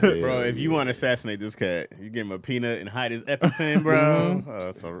eggs. Bro, if you want to assassinate this cat, you give him a peanut and hide his EpiPen, bro.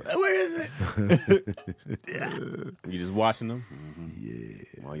 Where is it? You just watching them? Yeah.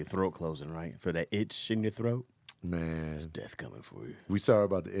 While your throat closing, right? For that itch in your throat? Man, It's death coming for you. we sorry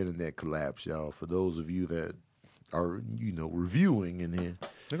about the internet collapse, y'all. For those of you that are, reviewing in here,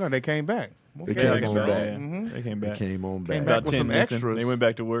 They came back. they Yeah, came on back. They came back. They came on back. Came back About with 10 some missing. extras. They went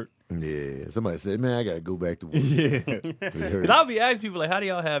back to work. Yeah, somebody said, "Man, I gotta go back to work." Yeah. It Cause hurts. I'll be asking people like, how do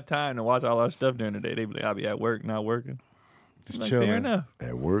y'all have time to watch all our stuff during the day? They be like, I'll be at work, not working. Just Like, chilling. fair enough.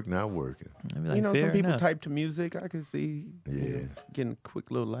 At work, not working. I'd be like, Some fair people enough. type to music. I can see Yeah, getting a quick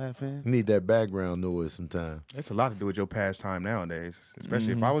little laugh in. need that background noise sometimes. It's a lot to do with your pastime nowadays,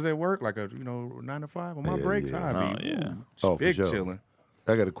 especially if I was at work, like 9 to 5 on my Yeah, breaks. yeah. I'd be Oh, yeah. Oh, for big sure. chilling.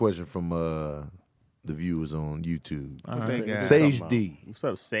 I got a question from the viewers on YouTube. What they got? Sage D. What's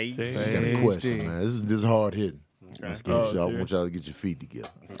up, Sage? Sage. Got a Sage question, D. man. This is hard hitting. Let's get Oh, y'all. I serious? want y'all to get your feet together.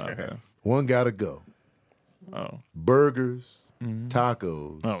 Okay. One gotta go. Oh. Burgers,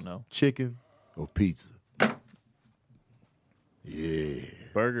 tacos, Oh no. chicken, or pizza. Yeah,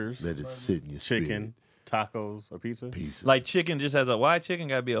 Burgers, let it sit in your chicken, tacos, or pizza? spirit. Pizza. Like chicken just has a why chicken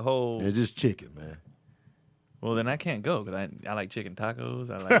gotta be a whole. Yeah, just chicken, man. Well, then I can't go because I like chicken tacos.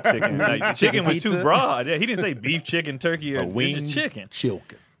 I like chicken. Like, chicken was too pizza? broad. Yeah, he didn't say beef, chicken, turkey, or wings? just chicken.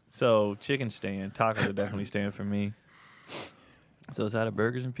 Chilkin. So chicken stand. Tacos are definitely stand for me. So it's out of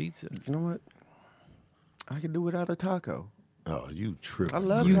burgers and pizza. You know what? I could do without a taco. Oh, you tripping. I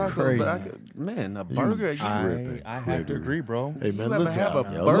love You tacos, crazy. but a burger. tripping. I have to agree, bro. Hey, You man, ever look have out.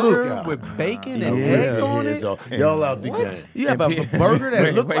 a Yo, look burger out. with bacon Yo, and look egg out on here, it? Y'all out the game. You have a burger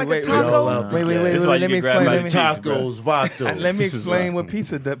that look like a wait, Y'all taco? out the Wait, game. This is why let you me get grabbed explain. by Let the me, teeth, Tacos, vatos. let me explain what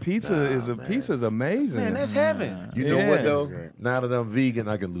pizza. The pizza is amazing. Man, that's heaven. You know what Yeah. though? Great. Now that I'm vegan,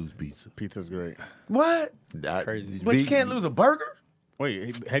 I can lose pizza. Pizza's great. What? Crazy. But you can't lose a burger?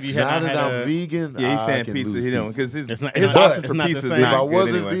 Wait, have you Now had that I'm vegan, Yeah, he's I saying can pizza. lose He don't pizza. because his, It's not- his it's not- options it's for not the pizza. same. is If I not good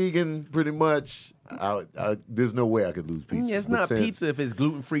wasn't anyway. vegan, pretty much, there's no way I could lose pizza. Yeah, it's But not since- pizza if it's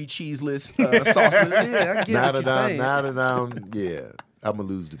gluten-free, cheeseless, sauceless. Yeah, I get Now what that you're I'm, saying. now that I'm, yeah, I'm gonna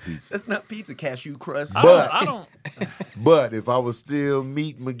lose the pizza. That's not pizza, cashew crust. But- I don't. But if I was still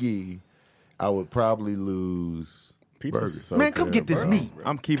Meat McGee, I would probably lose Pizza's burgers. so Man, come good, get this bro. meat.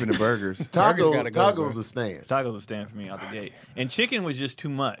 I'm keeping the burgers. Tacos, gotta go, tacos bro. are stand. Tacos will stand for me out the gate. And chicken was just too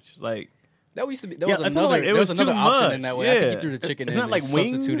much. Like That used to be. There Yeah, was it's another. not like- there it was was another too option much. in that way. I think Yeah. you threw the chicken It's in not and like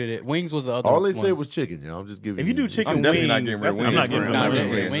substituted wings. it. Wings was the other. All they one. said was chicken, y'all. I'm just giving If you do you chicken I'm definitely wings, not getting rid of that's wings. I'm not different. getting Nah, rid of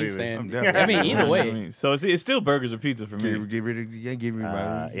yeah, wings. wing I'm stand. definitely- I mean, either I way. mean, so it's still burgers or pizza for me. Get rid of. Yeah, get rid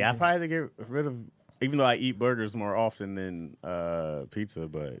of. Yeah, I probably have to get rid of. Even though I eat burgers more often than pizza,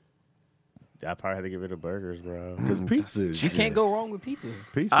 but I probably have to get rid of burgers, bro. because pizza. Is You can't go just- wrong with pizza.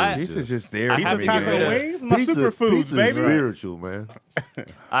 Pizza. Pizza's just there. I for have me, to get Taco rid of- man. wings, my Pizza, superfoods, pizza baby. is spiritual, man.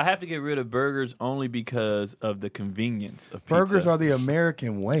 I have to get rid of burgers only because of the convenience of pizza. Burgers are the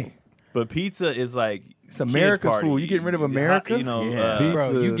American way. but pizza is like It's America's kids' party. food. You getting rid of America? You know, Yeah. Pizza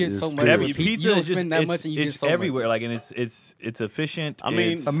Bro, you get so is much every with spiritual. pizza you don't is just spend that it's, much and you it's get so everywhere. much. Like, and it's efficient. I mean,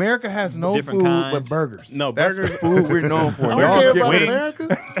 It's- America has no Different food kinds. but burgers. No, That's burgers- the food we're known for. I Y'all don't care get about wings.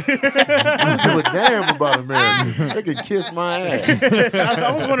 America. I don't give a damn about America. They could kiss my ass.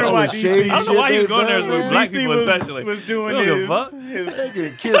 I was wondering why was shady DC. I don't know why shit he was they going there done, with man. black DC people, especially. was doing We don't give a fuck. his They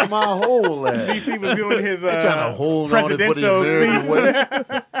could kiss my whole ass. DC was doing his They trying to hold on it for the presidential American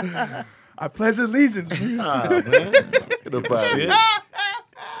speech. way. I pledge allegiance. Nah, man. Get up out of here.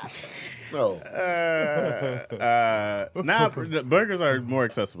 No. Now the burgers are more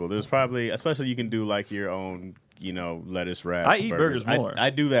accessible. There's probably, especially you can do like your own, lettuce wrap. I eat burgers more. I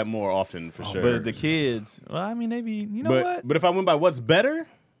do that more often for sure. But the kids, well, I mean, they be, you know what? But if I went by what's better,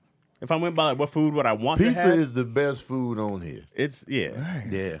 if I went by like what food would I want to Pizza have, is the best food on here. it's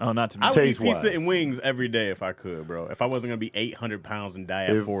Yeah. Oh, not to me. I would eat Taste-wise. pizza and wings every day if I could, bro. If I wasn't gonna be 800 pounds and die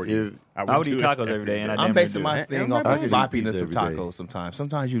at If- 40, if- I would do eat it tacos every day, and I I'm damn basing near my do. thing off I the can eat sloppiness pizza of every day. tacos sometimes.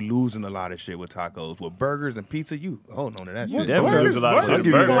 Sometimes you losing a lot of shit with tacos. With burgers and pizza, you hold on to that shit. Definitely lose a lot of burgers shit.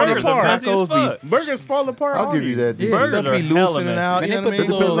 give you that. Burgers are Tacos messy as fuck. Burgers fall apart. I'll on give you that. Yeah, Burgers stuff are be hella loosening messy. out. Man, You they know put what I the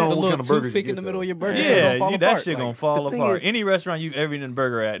mean? Depends on little, what the kind little of burgers toothpick you in the get, middle of your though. burger. It's gonna Yeah, fall that apart. shit gonna Like, fall the thing apart. is- Any restaurant you've ever eaten a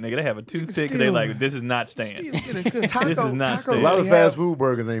burger at, nigga, they have a toothpick. They like, this is not staying. This is not A staying. lot of fast food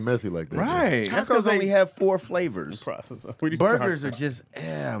burgers ain't messy like that. Right. Tacos only have 4 flavors. Process. What are you Burgers talking are just,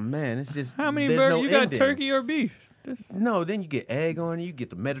 man, it's just. How many there's burgers? no You got ending. turkey or beef? No, then you get egg on it. You get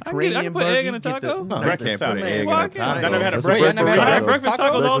the I can Mediterrainian put burger. egg in a you get the- taco? No, I breakfast can't put an taco. egg in Why a can't I? taco. I never had a That's Wait, y'all never breakfast had I a have breakfast tacos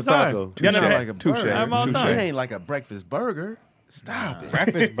all the Breakfast time. taco. You never Not had- like a Touche. burger. I'm all the Touche. time. It ain't like a breakfast burger. Stop it.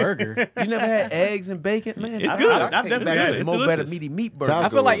 Breakfast burger. You never had eggs and bacon, man? It's good. I I've take definitely back had the it. Mo It's Better delicious. Meaty Meat burger. Taco. I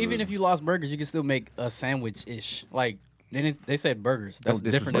feel like even if you lost burgers, you can still make a sandwich-ish. Like they said burgers. That's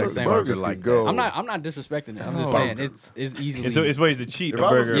Don't different than a disrespect sandwich. Burgers like like go. I'm not disrespecting it. I'm just Oh. saying it's easily. It's ways to cheat If a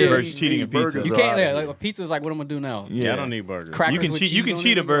I was burger to versus eat cheating a pizza. burgers, you are can't. out Yeah, of like here. a pizza is like what I'm gonna do now. Yeah, I don't need burgers. Crackers You can with cheat. You cheese can on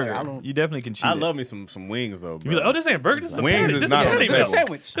cheat it, a burger. like, I don't- You definitely can cheat. I it. love me some wings though. You be like, oh, this ain't a burger. This is a Wings patty. is This not a a patty It's a melt.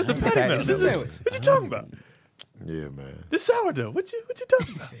 sandwich. This is a patty melt. It's a sandwich. What you talking about? Yeah, man. This sourdough. What you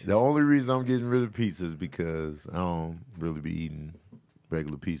talking about? The only reason I'm getting rid of pizza is because I don't really be eating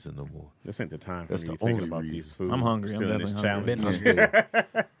regular pizza no more. This ain't the time for That's me the to think only about reason. these foods. I'm hungry. I'm Still in this definitely hungry. challenge.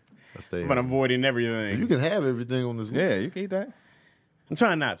 Been I stay. I'm avoiding everything. You can have everything on this list. Yeah, you can eat that. I'm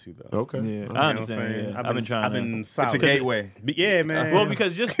trying not to though. Okay. Yeah, You I know what I'm understand. saying? Yeah. I've been trying. I've been solid. It's a gateway. Yeah, man. Well,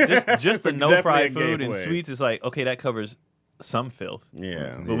 because just It's the no definitely fried a food and gateway. sweets is like okay, that covers some filth.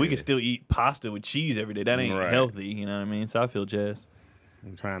 Yeah. But we can still eat pasta with cheese every day. That ain't Right. healthy. You know what I mean? So I feel jazzed.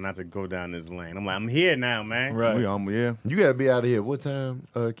 I'm trying not to go down this lane. I'm like, I'm here now, man. Right. Yeah. You gotta be out of here. What time,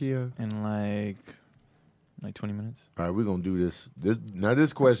 Kia? In like 20 minutes. All right, we're gonna do this.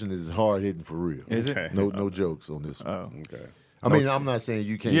 This question is hard hitting for real. Is it? Okay. No jokes on this one. Oh. Okay. I mean, I'm not saying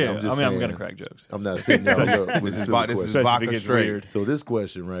you can't. Yeah. I'm I just mean, saying, I'm gonna crack jokes. I'm not sitting y'all up with This is silly this is questions. Especially if it vodka gets straight. weird. So this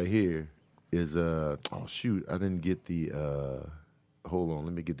question right here is oh shoot, I didn't get the hold on,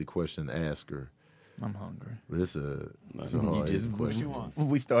 let me get the question asker. I'm hungry. This it's a You hard just hitting question.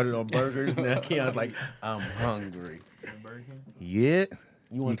 we started on burgers. Now Keon's like, I'm hungry. Yeah.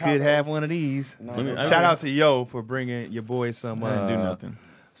 You want could tacos? have one of these. Shout out to Yo for bringing your boy some I didn't do nothing.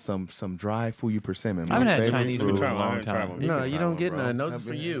 some dry fuyu persimmon. I haven't my had favorite Chinese food. food in Try a one, long try time. one. No, can you try don't one, get bro. none. Those is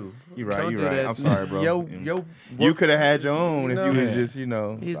for you. You right. Don't You do right. that. I'm sorry, bro. Yo, You could have had your own if No. you would just he's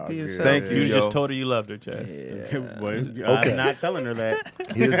all being good. selfish. Thank You you, just Yo. told her you loved her, Chaz. I'm not telling her that.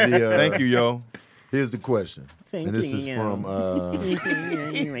 Here's the Thank you, Yo. Here's the question. And this is from You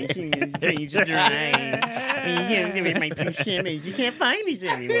can't find these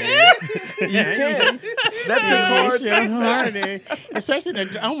anywhere. That's a hard. Especially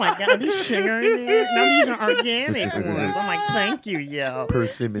the, oh my God, these sugar in there. No, these are organic ones. I'm like, thank you, yo.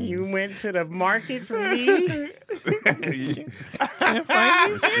 persimmon. You went to the market for me?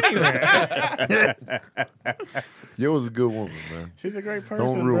 Yo was a good woman, man. She's a great person,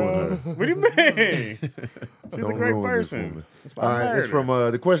 Don't ruin bro. her. What do you mean? She's a Don't great ruin this person. woman. That's why All I right, it's married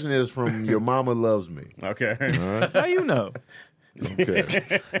from the question is from Your Mama Loves Me. her. Okay. All right. How you know?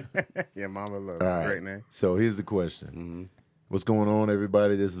 Okay. Yeah, Mama Love. All right. Great name. So here's the question. What's going on,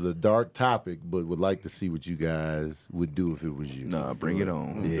 everybody? This is a dark topic, but would like to see what you guys would do if it was you. Nah, bring it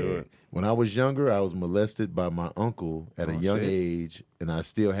on. Yeah. When I was younger, I was molested by my uncle at a young shit. age, and I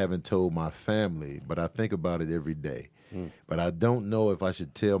still haven't told my family, but I think about it every day. But I don't know if I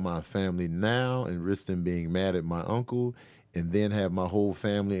should tell my family now and risk them being mad at my uncle and then have my whole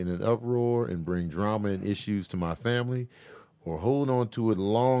family in an uproar and bring drama and issues to my family, or hold on to it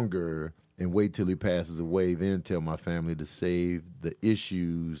longer and wait till he passes away, then tell my family to save the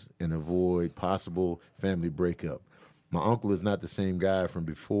issues and avoid possible family breakup. My uncle is not the same guy from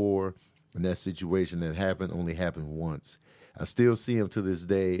before, and that situation that happened only happened once. I still see him to this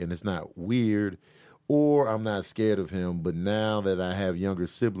day, and it's not weird, or I'm not scared of him, but now that I have younger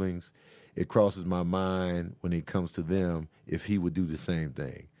siblings, it crosses my mind when it comes to them if he would do the same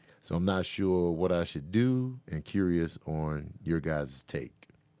thing. So I'm not sure what I should do and curious on your guys' take.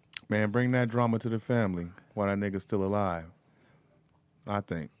 Man, bring that drama to the family while that nigga's still alive. I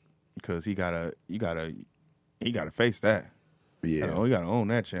think. Because he gotta face that. Yeah. You gotta own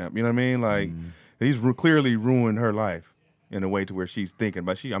that, champ. You know what I mean? Like he's clearly ruined her life in a way to where she's thinking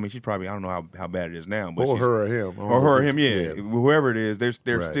about she's probably, I don't know how bad it is now, but Or she's, her or him. I don't or know her or if him, it's- yeah. Whoever it is,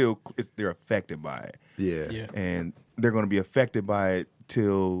 they're Right. still they're affected by it. Yeah. Yeah. And they're going to be affected by it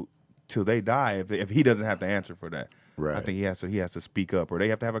till they die if he doesn't have to answer for that. Right. I think he has to speak up, or they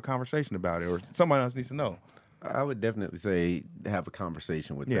have to have a conversation about it, or somebody else needs to know. I would definitely say have a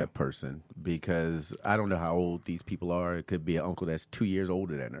conversation with Yeah. that person, because I don't know how old these people are. It could be an uncle that's 2 years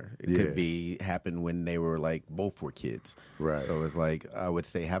older than her. It Yeah. could be happened when they were like both were kids. Right. So it's like I would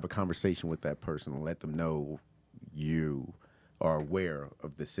say have a conversation with that person and let them know you are aware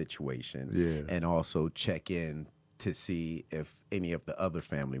of the situation. Yeah. And also check in to see if any of the other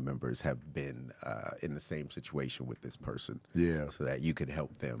family members have been in the same situation with this person. Yeah. So that you could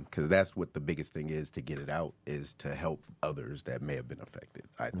help them. Because that's what the biggest thing is to get it out, is to help others that may have been affected,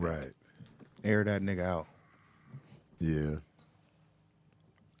 I think. Right. Air that nigga out. Yeah.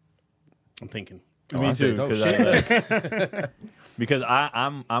 I'm thinking. Me too. oh, Because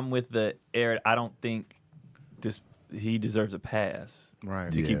I'm with the air. I don't think he deserves a pass.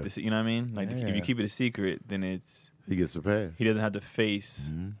 Right. To Yeah. keep this, you know what I mean? Like if Yeah. you keep it a secret, then it's He gets the pass. he doesn't have to face.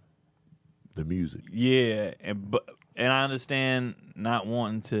 The music. Yeah, and I understand not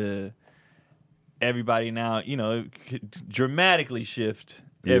wanting to. Everybody now, could dramatically shift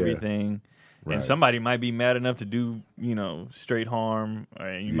Yeah. everything. Right. And somebody might be mad enough to do, straight harm,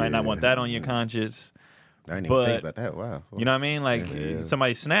 or you might not want that on your conscience. I didn't even But- think about that. Wow. You know what I mean? Like Yeah.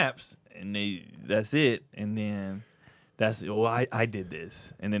 somebody snaps and that's it, and then that's I did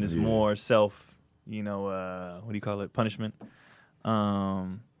this, and then it's Yeah. more self, what do you call it? Punishment.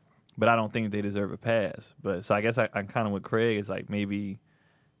 But I don't think they deserve a pass. But so I guess I'm kind of with Craig. It's like maybe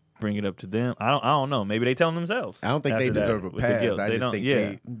bring it up to them. I don't know. Maybe they tell them themselves. I don't think they after that deserve a with the pass. guilt. I They just don't- think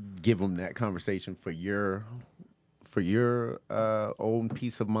they give them that conversation for your own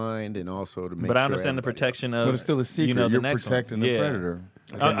peace of mind, and also to make. But I sure understand the everybody protection of. But it's still a secret. The You're next protecting one. the Yeah. predator.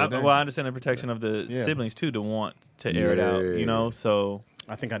 At the end of the day. Well, I understand the protection of the Yeah. siblings too, to want to air it out. So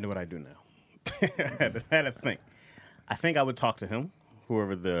I think I know what I do now. I had to think. I think I would talk to him,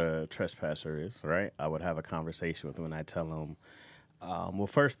 whoever the trespasser is, right? I would have a conversation with him and I tell him, well,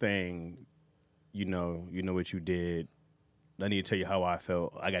 first thing, you know what you did. I need to tell you how I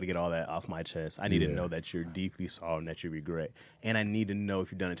felt. I got to get all that off my chest. I need to Yeah. know that you're deeply sorry and that you regret. And I need to know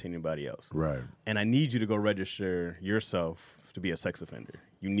if you've done it to anybody else. Right. And I need you to go register yourself to be a sex offender.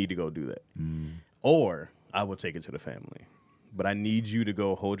 You need to go do that. Or I will take it to the family. But I need you to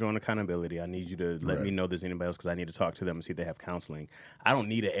go hold your own accountability. I need you to let me know if there's anybody else because I need to talk to them and see if they have counseling. I don't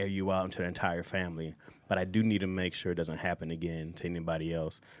need to air you out into the entire family, but I do need to make sure it doesn't happen again to anybody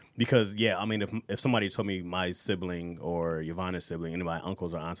else. Because, yeah, I mean, if somebody told me my sibling or Yvonne's sibling, any of my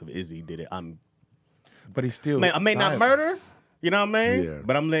uncles or aunts of Izzy did it, But he's still. I may not silent. murder, you know what I mean? Yeah.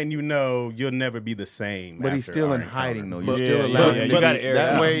 But I'm letting you know you'll never be the same. But he's after still our in encounter. hiding, though. You're But- still yeah, allowed. yeah, to you be- gotta air it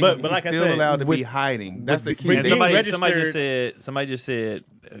that out. way. But he's like I still said, allowed to be with- hiding. That's the key. with And being somebody just registered- said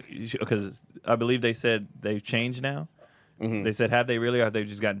because I believe they said they've changed now. Mm-hmm. They said have they really, or have they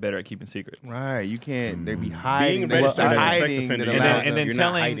just gotten better at keeping secrets? Right, you can't. They be hiding. Being registered as a sex hiding offender, that And allows then, and then You're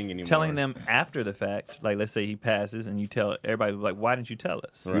not hiding anymore. telling them after the fact, like let's say he passes, and you tell everybody like, why didn't you tell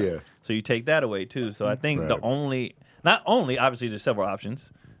us? Yeah. So you take that away too. So I think Right. not only obviously there's several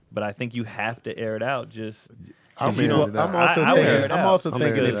options, but I think you have to air it out. Just I'm you know, hearing that. I'm also I would air thinking. it I'm out. also I'm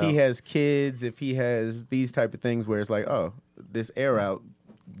thinking airing if it he out. has kids, if he has these type of things where it's like, oh, this air out,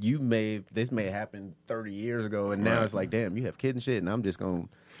 this may have happened 30 years ago, and now it's like, damn, you have kids and shit, and I'm just going.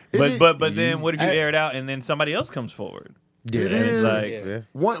 But then what if you air it out and then somebody else comes forward? Yeah, It is. Like, yeah.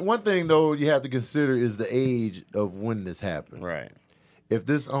 One thing though you have to consider is the age of when this happened. Right. If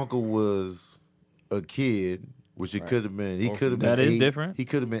this uncle was a kid, which it could have been, he could have been That is 8, different. He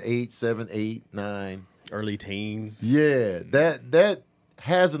could have been 8, 7, 8, 9. Early teens. Yeah, that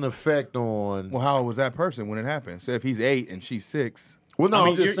has an effect on. Well, how old was that person when it happened? So if he's 8 and she's 6, Well, no, I mean,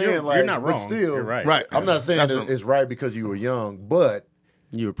 I'm just you're- saying, you're like, not but wrong. still, You're right. right? I'm not saying That's that it's right because you were young, but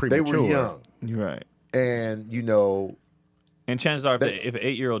You were they premature. were young, You're right. and And chances are, if an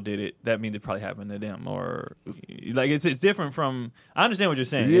 8-year-old did it, that means it probably happened to them. Or like it's different from. I understand what you're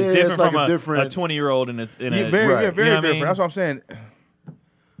saying. Yeah, it's different it's like from a different- 20-year-old in a yeah, very, Right. yeah, very You know what I different. mean? That's what I'm saying.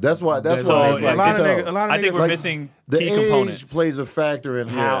 that's why. That's So, why a it's like, a lot of so niggas, a lot of I think niggas, we're missing the key age components. plays a factor in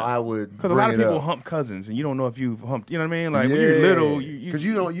how Yeah. I would. because a lot of bring it people up. hump cousins, and you don't know if you humped. You know what I mean? Like when you're little, because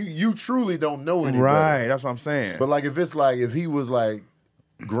you don't, you truly don't know any right. better. That's what I'm saying. But like if he was like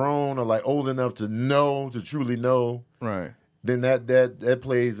grown or like old enough to truly know, right. then that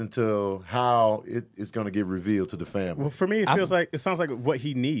plays into how it's going to get revealed to the family. Well, for me, it sounds like what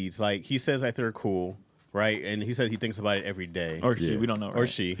he needs. Like he says that they're cool, right? And he says he thinks about it every day. Or she, Yeah. we don't know. Right? Or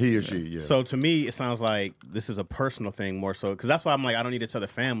she. He or she, yeah. So to me, it sounds like this is a personal thing more so because that's why I'm like I don't need to tell the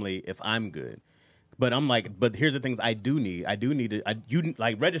family if I'm good. But I'm like, but here's the things I do need. I do need to. You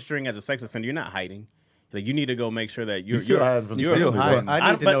like registering as a sex offender. You're not hiding. Like you need to go make sure that you're still hiding from the you're family, hiding. but-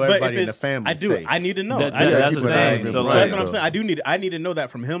 I need to know but everybody if in the it's- family I do. safe. I need to know. That's I- the keep it thing. hiding. So So that's what I'm though. saying. I need to know that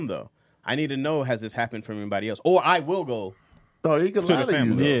from him though. I need to know has this happened from anybody else, or I will go. No, he can To lie the to you.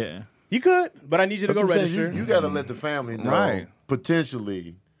 family. though. Yeah. You could, but I need you to That's go what I'm saying. register. You got to let the family know Right.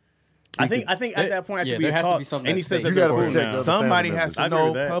 potentially. I think at that point Yeah, after there being has to taught, be something and he that's says safe. that You they're gotta cool protect now. us. Somebody family has to members. I agree know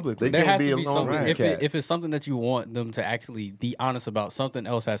with that. publicly. They There can't has be to be alone something. with If, this cat. if it's something that you want them to actually be honest about, something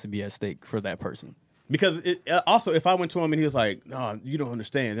else has to be at stake for that person. Because also, if I went to him and he was like, "No, you don't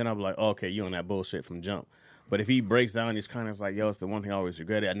understand," then I'd be like, oh, "Okay, you on that bullshit from jump." But if he breaks down, he's kind of like, "Yo, it's the one thing I always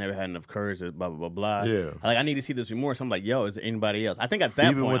regretted. I never had enough courage." To blah blah blah blah. Yeah. Like I need to see this remorse. I'm like, "Yo, is there anybody else?" I think at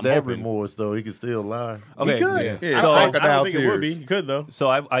that Even point, with I'm that open. remorse, though, he could still lie. Okay. He could. Yeah. So- I don't Crocodile think it would be. tears. You could though. So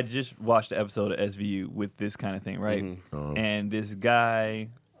I just watched the episode of SVU with this kind of thing, right? And this guy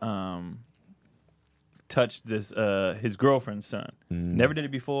touched this his girlfriend's son. Never did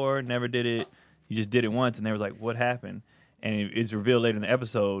it before. Never did it. You just did it once, and they was like, what happened? And it's revealed later in the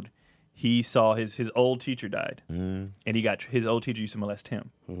episode. He saw his old teacher died, and he got his old teacher used to molest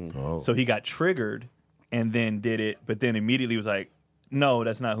him. Oh. So he got triggered, and then did it, but then immediately was like, no,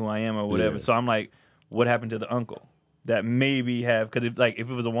 that's not who I am or whatever. Yeah. So I'm like, what happened to the uncle? That maybe have, because if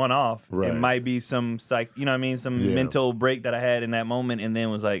it was a one-off, Right. it might be some you know what I mean, some mental break that I had in that moment, and then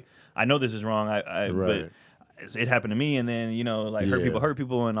was like, I know this is wrong, Right. but it happened to me, and then hurt Yeah. hurt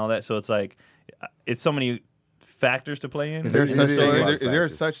people, and all that. So it's like, it's so many factors to play in. Is there It such is thing? a lot Is of there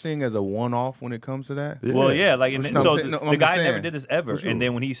factors. such thing as a one-off when it comes to that? Yeah. Well, yeah, like, and No, so I'm saying- no, the I'm guy just never saying. did this ever, For sure. and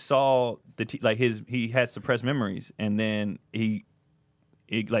then when he saw he had suppressed memories, and then he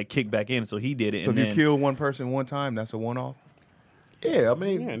like kicked back in, so he did it, So and if then you kill one person one time, that's a one-off. Yeah, I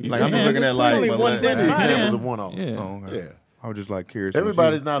mean, Like I'm just looking at like, only but one like- dead that body. was a one-off. Yeah. Oh, okay. Yeah. I was just like curious.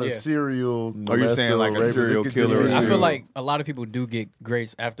 Everybody's not a Yeah. serial Oh, you're saying molester like or a rapist. serial It could killer just or be- I feel serial- like a lot of people do get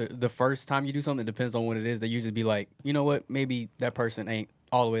grace after the first time you do something. It depends on what it is. They usually be like, you know what, maybe that person ain't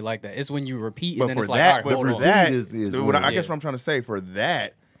all the way like that. It's when you repeat and But then for it's like, that, all right, but hold for on. that, is so what I one. guess what I'm trying to say for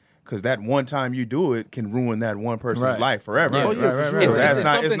that, because that one time you do it can ruin that one person's Right. life forever. Yeah. Oh, yeah, for sure. So It's that's something-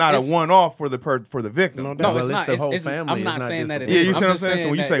 not. It's not a it's- one-off for the victim. No doubt. No, Well, it's it's not. the whole It's, family. I'm It's not not saying just that the it Yeah, is. you I'm see what I'm just saying? So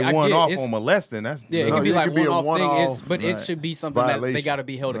when you that say I get one-off it's- on molesting, that's Yeah, it No, could be it like could be a one-off thing, one-off but it should be something that they violation. got to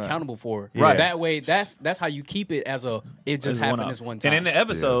be held accountable for. Right. That way, that's how you keep it as a. It just It's happened one-off. this one time. And in the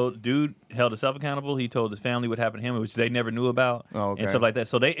episode, dude held himself accountable. He told his family what happened to him, which they never knew about, Oh, okay. and stuff like that.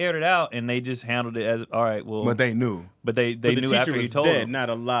 So they aired it out, and they just handled it as, all right, well, But they knew. they But the knew teacher after he was told dead, them. not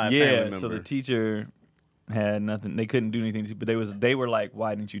a live Yeah, family member. so the teacher had nothing. They couldn't do anything, but they were like,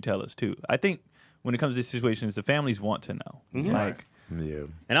 why didn't you tell us too? I think when it comes to these situations, the families want to know. Like, Yeah.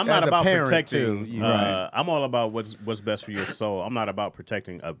 And I'm As not a about parent, protecting. too, you're right. I'm all about what's best for your soul. I'm not about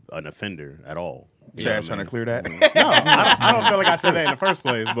protecting an offender at all. You know Chad what I trying to mean? clear that. No, I don't feel like I said that in the first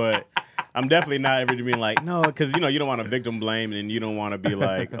place, but I'm definitely not ever being like, no, because you don't want to victim blame, and you don't want to be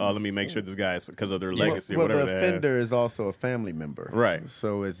like, oh, let me make sure this guy is because of their legacy or Well, whatever. the they have. offender is also a family member, Right.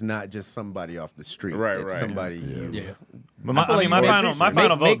 So it's not just somebody off the street, Right, It's right. somebody. yeah. but my, I feel I like mean, my you final, want my to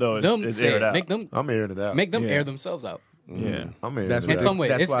final make vote though them is say aired it. out. Make them I'm airing it out. make them Yeah. air themselves out. Yeah. I'm airing That's it what- In out. some way,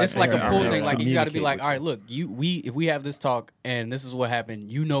 That's why it's I like a think pull I thing. Like you got to be communicate like, with all right, look, if we have this talk and this is what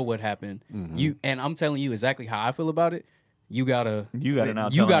happened, you know what happened. You and I'm telling you exactly how I feel about it. You gotta now you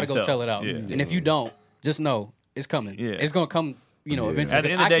tell gotta them go tell it out. Yeah. And if you don't, just know it's coming. Yeah. It's gonna come. Eventually. At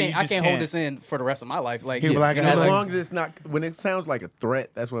the end of I the day, can't. you I just can't hold can't- this in for the rest of my life. Like, He was like, And Yeah, as like- long as it's not, when it sounds like a threat,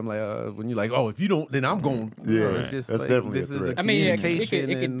 that's when I'm like, when you're like, oh, if you don't, then I'm going. Yeah, it's just that's like, definitely this a is a threat. I mean, yeah, it could- communication.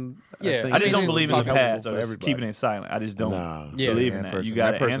 it could- and yeah. think I just it's don't believe in the helpful past for or everybody. keeping it silent. I just don't Nah. Yeah. believe in That that. person- You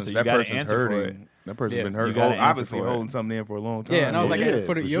got to that answer. person's- You that got to person's answer for it. hurting. That person's Yeah. been You hurt. gotta answer Obviously for it. holding something in for a long time. Yeah, and I was like, Yeah,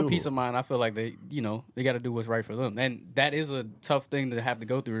 for for your sure. peace of mind, I feel like they got to do what's right for them, and that is a tough thing to have to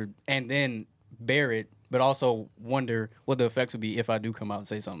go through, and then bear it, but also wonder what the effects would be if I do come out and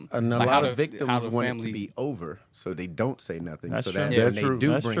say something. And a Like, lot how of the- victims how the want it family- to be over, so they don't say nothing. That's so true. that Yeah. when That's they true. do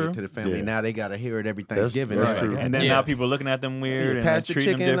That's bring true. it to the family, Yeah. now they got to hear it every That's- Thanksgiving. that's It's true. like, And then Yeah. now people looking at them weird and pass the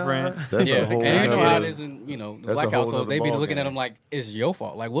treating them chicken, different. That's Yeah, a whole and you know nother- how it is in the That's black a whole households. They nother be ball looking at game. them like it's your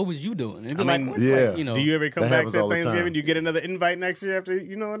fault. Like, what was you doing? And be I like, mean, what? yeah. Like, Do you ever come That back happens to all the time. Thanksgiving? Do you get another invite next year after that?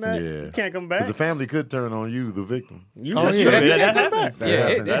 Yeah. You can't come Because back. the family could turn on you, the victim. You Oh, just- yeah, you that can't come happens. back. Yeah,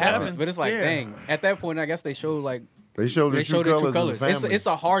 happens. it That happens. happens. But it's like, Yeah. dang. At that point, I guess they show like They show they the show true their true colors. colors. It's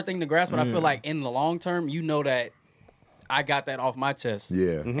a hard thing to grasp, but I feel like in the long term, you know that I got that off my chest.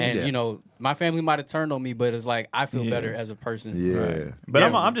 Yeah. And Yeah. my family might have turned on me, but it's like I feel better as a person. Yeah. But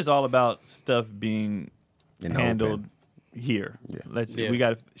I'm just all about stuff being And handled here. Yeah. We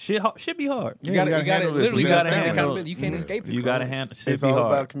got shit be hard. You got to handle this. literally We got gotta to take handle it. accountability. You can't escape it. You bro. got to handle shit it's be all hard.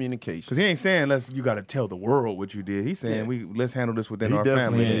 about communication. Because he ain't saying you got to tell the world what you did. He's saying Yeah. let's handle this within He our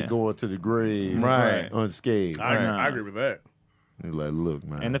definitely family. ain't going to the grave Right. unscathed. I agree with that. He's like, look,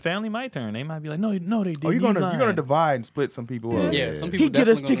 man. And the family might turn. They might be like, no, they didn't. Oh, you're You gonna lying. divide and split some people up. Yeah, some people He get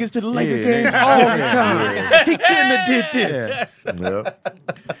us definitely tickets to the Yeah. Laker Yeah. game all the time. He couldn't have did this. Yeah.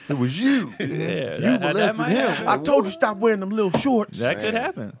 It was you. Yeah, You that molested might him. happen. I told you stop wearing them little shorts. That could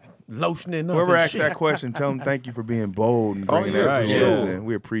happen. Lotioning up. Whoever and asked shit. that question, tell them thank you for being bold and Oh, bringing yeah, that for to sure. us. And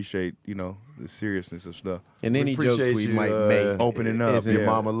we appreciate, the seriousness of stuff. And any We jokes appreciate we you, might make, opening up, isn't- Your yeah.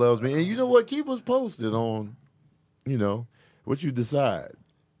 mama loves me. And you know what? Keep us posted on, what you decide.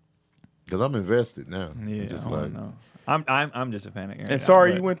 Because I'm invested now. Yeah, Just I like, don't know. I'm just a fan of Aaron. And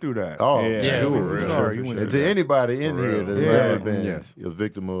sorry but- you went through that. oh, Yeah, for for sure. real. Sorry you went And through to that. anybody in here that's Yeah. ever been Yes. a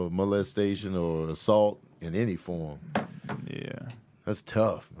victim of molestation or assault in any form, Yeah. That's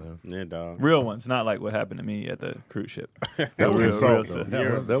tough, man. Yeah, dog. Real ones, not like what happened to me at the cruise ship. That was assault, though.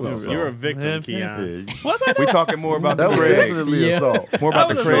 stuff. That was assault. You're a victim, Yeah. Keon. Yeah, We talking more about that the was Craig. definitely Yeah. assault. More about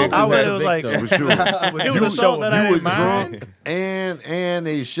the Craig. I was It a was like victim. For sure. it was assault that I You were didn't mind. drunk and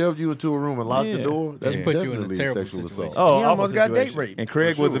they shoved you into a room and locked the Yeah. door. That's Put you in a definitely terrible sexual situation. assault. Oh, He almost awful got date situation. raped. And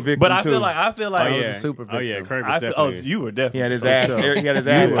Craig was a victim But I too. feel like Oh, was yeah. a super Oh, yeah. victim. Craig was I feel, definitely. you were definitely. he had his ass. sure. He had his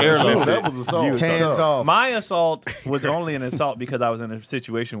ass For sure, airlifted. that was assault. Hands off. My assault was only an assault because I was in a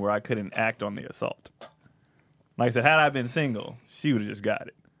situation where I couldn't act on the assault. Like I said, had I been single, she would have just got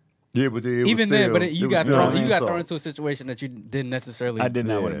it. Yeah, but it was Even then, still- but it you was got still thrown. an You got assault. thrown into a situation that you didn't necessarily. I did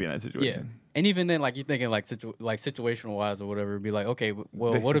not want Yeah. to be in that Yeah, situation. and even then, like you thinking like situational wise or whatever, it'd be like, okay,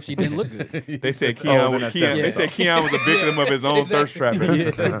 well, what if she didn't look good? They said Oh, Keon. then was that's Keon. They definitely said Keon was a victim of his own thirst trafficking.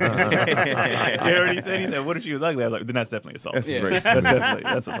 You heard what he said? He said, "What if she was ugly?" I was like, "Then that's definitely assault. That's Yeah. great.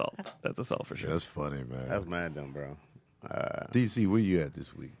 That's assault. That's assault for sure." That's funny, man. That's mad dumb, bro. DC, where you at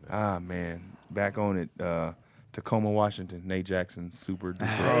this week? Man? Ah man, back on it. Tacoma, Washington. Nate Jackson, super duper.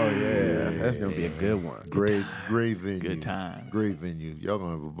 Yeah, that's gonna be a good one. Great venue. Good times. Great venue. Y'all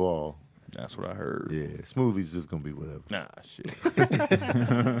gonna have a ball. That's what I heard. Yeah, Smoothie's just gonna be whatever. Nah, shit.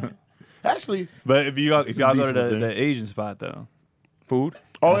 Actually, But if y'all go to decent the percentage. Asian spot though, Food.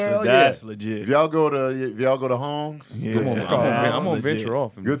 oh that's, hell that's yeah. legit. If y'all go to Hong's, Yeah. good Come on, times. It's called, That's I'm gonna legit. venture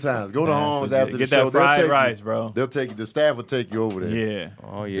off. And, Good times. Go to That's Hong's legit. after Get the show. that fried they'll take rice, you, bro. They'll take you. The staff will take you over there. Yeah,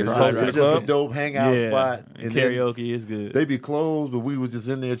 Oh yeah, It's it's close close to to just the a club. dope hangout yeah. spot. And then karaoke is good. they be closed, but we was just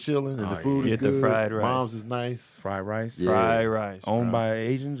in there chilling, and the food is Get the good. fried rice. Mom's is nice. Fried rice. Yeah. Fried rice, Owned bro. by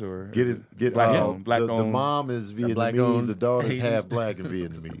Asians or Get black the, owned. Black the owned. mom is black Vietnamese. owned The daughter's Asians. half black and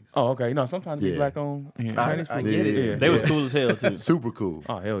Vietnamese. Oh, okay. You know, sometimes Yeah. be black owned Yeah. Chinese I food. get it. Yeah. They was cool as hell too. Super cool.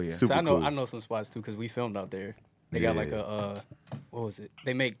 Oh hell yeah. Super So cool. I know some spots too because we filmed out there. They got like a what was it?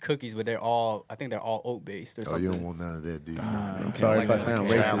 They make cookies, but I think they're all oat based or Oh, something. you don't want none of that, DC. I'm sorry if I sound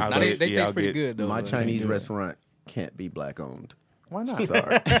Yeah. racist. Nah, they Yeah, taste I'll pretty get- good though. My but- Chinese restaurant can't be black owned. Why not?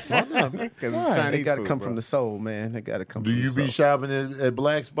 Sorry, Because they got to come from the soul, man. They got to come. Do from you the be soul. shopping at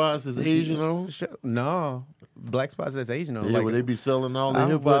black spots as Asian owned? No, black spots that's Asian owned. Yeah, like where they be selling all the I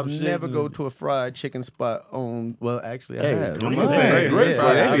hip hop would shit. never go to a fried chicken spot on. Well, actually, I Hey, have. come Yeah, on. yeah, Great yeah.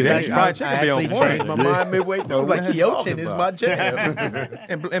 fried I- chicken. I- Fried chicken I be on actually point. changed my Yeah. mind midway. I was What like, you Kyochin talking is about? my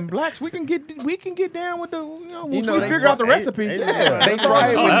jam. And blacks, we can get down with the once know, we they figure out the fry- recipe. Yeah, They fry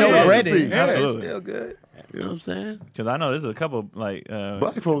it Oh, with no absolutely. breading. Yeah, it's Absolutely. still good. You know what I'm saying? Because I know there's a couple like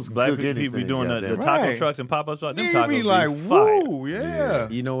Black folks can black cook people be anything, doing the goddamn taco right. trucks and pop up shops. Them Yeah, tacos you be like, fire. woo, yeah.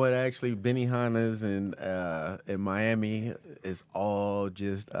 You know what? Actually, Benihana's in Miami is all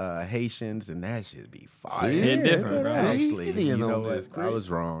just Haitians, and that should be fire. See? Hit different, bro. Actually, See? you You know know what? this, I Craig. was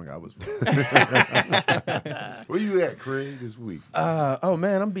wrong. Where you at, Craig, this week? Oh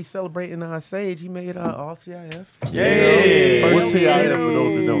man, I'm gonna be celebrating Sage. He made all CIF. Yay. What's CIF for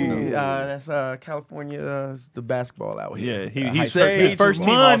those that don't know? That's California, the basketball out here. Yeah, he High saved his first team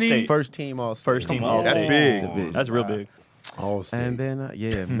all money. state. First team all First team all That's state. big. Division. That's real big. All state. And then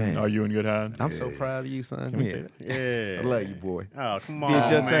yeah, man, Are you in good hands? I'm so proud of you, son. me Yeah. Yeah. I love you, boy. Oh, come Did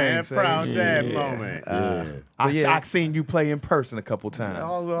on, your man. thing, Proud Sage. dad Yeah. moment. I've seen you play in person a couple times.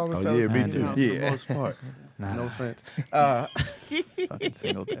 All the Oh, fellas yeah, me in too. town for Yeah. the most part. No offense. Fucking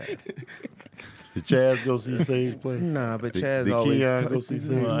single dad. Did Chaz go see Sage play? Nah, but Did- Chaz did always. Keon go see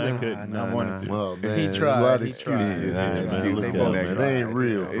Sage? Well, I Nah, couldn't. I nah, wanted to. Well, man, He there's tried, a lot of he excuses. tried. Man. Yeah, Excuses, they man. both They ain't tried.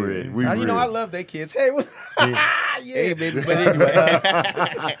 real, Yeah. Craig. We You real. know, I love their kids. Hey, yeah, baby. But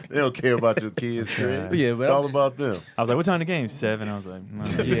anyway, They don't care about your kids, Craig. Yeah, but it's all I'm- about them. I was like, what time the game? 7. I was like, no. yeah.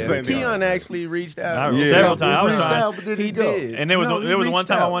 Same thing. Keon actually reached out. I- Yeah, Several times. I was reached trying. out, but did he, He go? did. And there was No, he there was one reached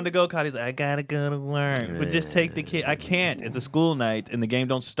time I out. wanted to go. Cause he's like, I gotta go to work, but just take the kid. I can't. It's a school night, and the game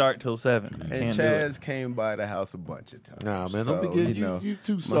don't start till 7. You And can't do it. Chaz came by the house a bunch of times. Nah, man, don't So, be getting you know, you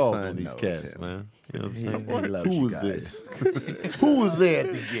too my soft son on these knows cats, him. man. You know what I'm He saying? loves Who you was guys. this? Who was there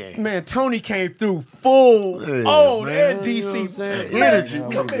at the game? Man, Tony came through full Yeah, on man, and you know what I'm DC. saying? Man, Energy.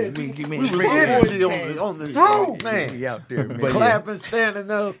 come in. We was energy on the man. We out there, man. Clapping, standing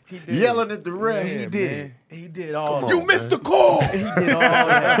up, yelling at the ref. He did. He did all Come that. on, You missed the call. He did all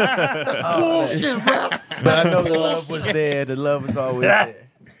that. Bullshit, ref. But I know the love was there. The love was always there.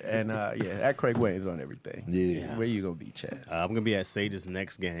 And yeah, at Craig Wayne's on everything. Yeah. Where you gonna be, Chaz? I'm gonna be at Sage's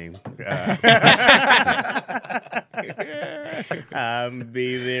next game. I'm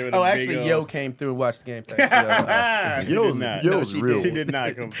be there. With Oh, a actually, big Yo old- came through and watched the game. Thanks, She Yo's- did not. Yo's she real Did. She one. did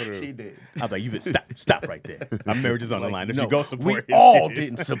not come through. She did. I was like, you better stop right there. Our marriage is on the line. If No, you go we support, his all kids.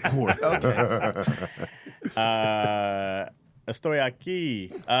 didn't support. Okay. Estoy aquí.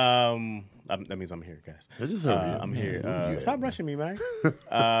 That means I'm here, guys. Just hurry up, I'm man. here. Where you at? Stop rushing me, man.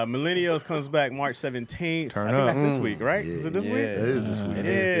 Millennials comes back March 17th. Turn I think up. that's this week, right? Is it this week? It is this week. Yeah,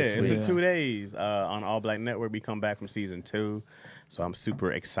 this it's week. in 2 days on All Black Network. We come back from season 2, so I'm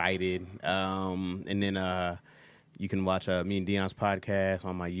super excited. And then you can watch me and Dion's podcast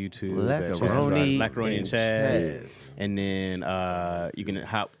on my YouTube. Blackaroni Blackaroni and and Chaz. Chaz. And then you can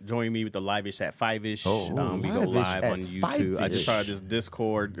join me with the live-ish at 5-ish. We go Live-ish live at on YouTube. I 5-ish. just started this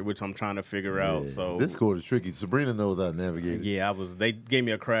Discord, which I'm trying to figure out. So Discord is tricky. Sabrina knows how to navigate it. yeah, They gave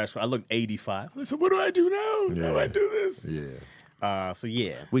me a crash. I looked 85. I said, what do I do now? How do I do this? Yeah. So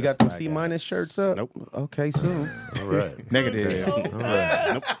yeah, We got that's them what I C- got. shirts up. Nope. Okay, soon. All right. Negative. All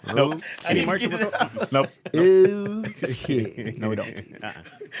right. Nope. Any merch? Nope. Ew. No, we don't.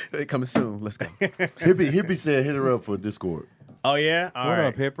 They coming soon. Let's go. Hippie said hit her up for Discord. Oh yeah. All What right.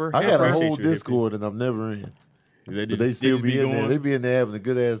 up, Hipper? I got a appreciate whole you, Discord and I'm never in. They But they still just be in there. going. They be in there having a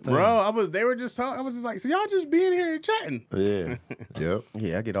good ass time. Bro, they were just talking. I was just like, so y'all just being here chatting. Yeah. Yep.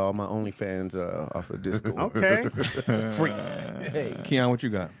 Yeah, I get all my OnlyFans off of Discord. Okay. Free. Keon, what you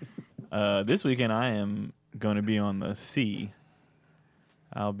got? This weekend I am going to be on the sea.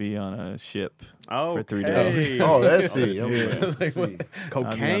 I'll be on a ship for 3 days. Oh, that's it. Yeah. Okay. I'll be on a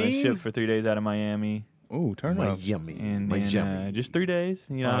Cocaine. ship for 3 days out of Miami. Ooh, turn up. Yummy. And then just 3 days.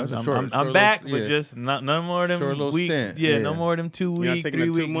 You know, that's a I'm, short- I'm short back, little- but yeah. just no more of them Short little weeks. stint. Yeah, Yeah. no more of them 2 You're not week, taking 3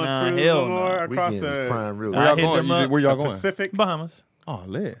 a week. 2-month Nah, cruise hell no more no. across Weekend is the prime real. Where I y'all hit going? them up. Where y'all going? Pacific. Bahamas. Oh,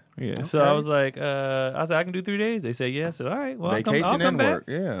 lit. Yeah. So I was like, I said I can do 3 days. They said yeah. I said all right. Well, Vacation I'll come and back. work.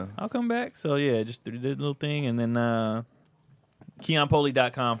 Yeah. I'll come back. So yeah, just did a little thing, and then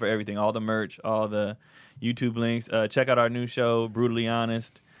KeonPoli.com for everything, all the merch, all the YouTube links. Check out our new show, Brutally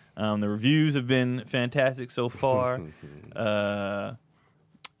Honest. The reviews have been fantastic so far,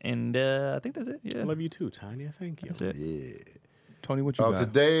 and I think that's it. Yeah, I love you too, Tanya. Thank you. that's it. Yeah. Tony, what you got?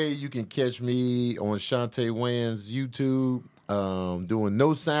 Today you can catch me on Shantae Wann's YouTube doing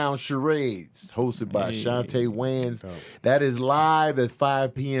No Sound Charades, hosted by Shantae Wann's. That is live at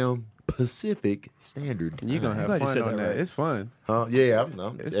 5 p.m. Pacific Standard Time. You're going to have glad you fun said on that that. right. It's fun. Yeah,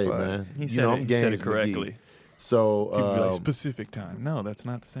 It's hey fun. man, He you said, know it, I'm he said games it correctly. McGee. So People be like, specific time. No, that's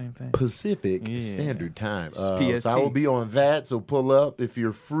not the same thing. Pacific Yeah. Standard Time. So PST. I will be on that. So pull up if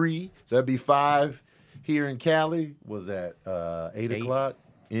you're free. So that'd be 5 here in Cali. Was at 8 o'clock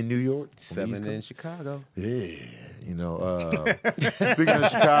in New York. on the East 7 Coast. in Chicago. Yeah, you know. Speaking of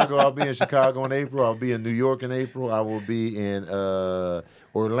Chicago, I'll be in Chicago in April. I'll be in New York in April. I will be in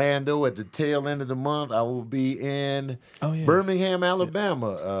Orlando at the tail end of the month. I will be in Birmingham,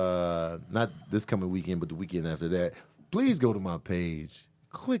 Alabama. Not this coming weekend, but the weekend after that. Please go to my page,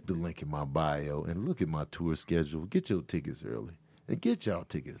 click the link in my bio, and look at my tour schedule. Get your tickets early. And get y'all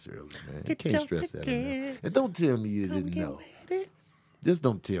tickets early, man. You can't stress that enough. And don't tell me you didn't know. Just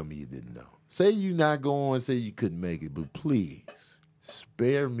don't tell me you didn't know. Say you not going, say you couldn't make it, but please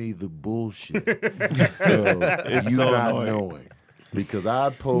spare me the bullshit of you so not annoying. knowing. Because I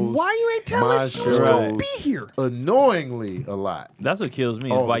post Why you ain't tell my us you shows was gonna be here? annoyingly a lot. That's what kills me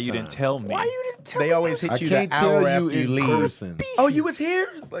is All why the you didn't time. tell me. Why you didn't tell They always hit I you can't the tell hour you after you in leave. person. Oh, you was here?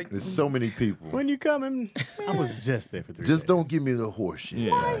 It's like, There's so many people. When you coming? I was just there for 3 Just days. don't give me the horse shit. Yeah.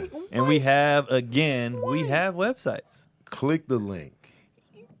 guys. And we have we have websites. Click the link.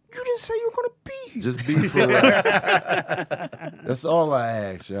 you didn't say you were going to be here. Just be proactive. That's all I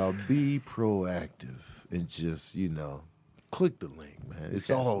ask y'all. Be proactive and just, click the link, man. It's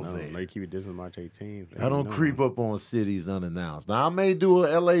all No, there. they keep it this on March 18th. I don't creep up on cities unannounced. Now I may do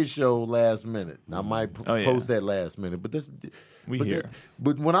a LA show last minute. I might post that last minute, but here.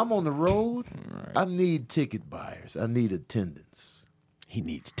 But when I'm on the road, I need ticket buyers. I need attendance. He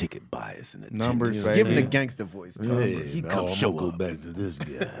needs ticket buyers and Numbers, Give him the baby. gangster voice. Hey, He no, come I'm show gonna up. go back to this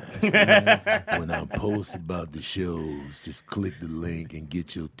guy. When I post about the shows, just click the link and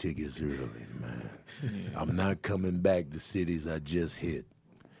get your tickets early, man. I'm not coming back to cities I just hit.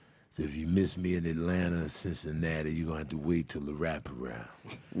 So if you miss me in Atlanta or Cincinnati, you're gonna have to wait till the wraparound.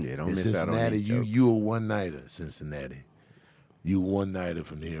 Yeah, don't In miss out on Cincinnati, these jokes. you a one-nighter, Cincinnati. You a one-nighter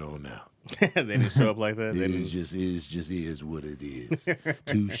from here on out. They didn't show up like that. They It didn't- is what it is.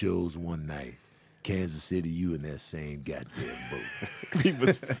 2 shows one night. Kansas City, you in that same goddamn boat. You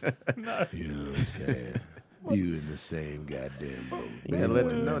know what I'm saying? You in the same goddamn boat. Yeah, let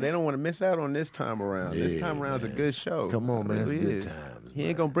them know. They don't want to miss out on this time around. This Yeah, time around's man. a good show. Come on, man. It's Really good is. times, He ain't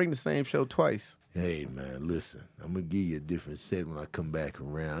man. going to bring the same show twice. Hey, man, listen. I'm going to give you a different set when I come back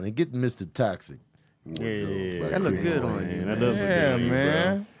around. And get Mr. Toxic. Yeah. That look Cream good on Wayne, you, That man. does look Yeah, good.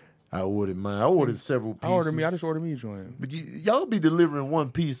 man. I ordered mine. I ordered several pieces. I just ordered me a joint. But y'all be delivering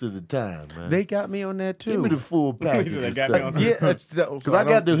one piece at a time, man. They got me on that too. Give me the full package. They of got me stuff. on- Yeah, Because I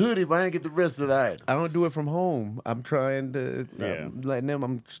got the hoodie, but I ain't get the rest of the items. I don't do it from home. I'm trying to Yeah. letting them.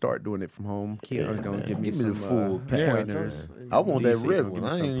 I'm start doing it from home. Keon's gonna man. give me Give me the some, full package, pointers. man. I want that DC red gonna one. give me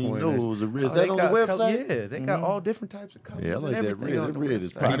I some didn't even know pointers. it was a red. Is They that on the got website? Yeah, they got all different types of colors. Yeah, I like and that everything red. on That the red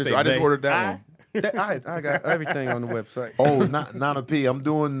is website. I just they- ordered that one. I got everything on the website. Oh, Nana P. I'm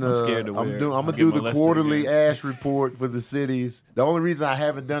doing the. scared to wear it. I'm gonna I'll do get the molested quarterly again. ash report for the cities. The only reason I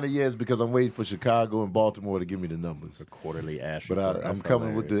haven't done it yet is because I'm waiting for Chicago and Baltimore to give me the numbers. The quarterly ash. But report. I'm That's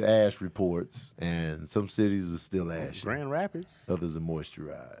coming with hilarious. the ash reports, and some cities are still ashy. Grand Rapids. Others are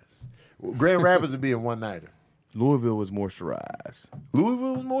moisturized. Grand Rapids would be a one nighter. Louisville was moisturized.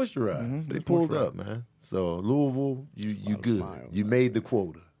 Louisville was moisturized. Mm-hmm. They pulled up, man. So Louisville, you good. smiles, You made the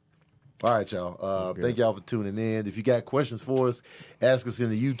quota. All right, y'all. Thank y'all for tuning in. If you got questions for us, ask us in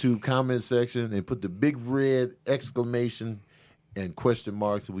the YouTube comment section and put the big red exclamation and question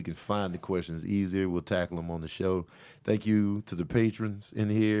marks so we can find the questions easier. We'll tackle them on the show. Thank you to the patrons in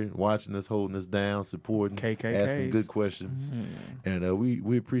here watching us, holding us down, supporting, KKKs. asking good questions. And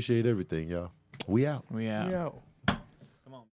we appreciate everything, y'all. We out. We out. Yeah.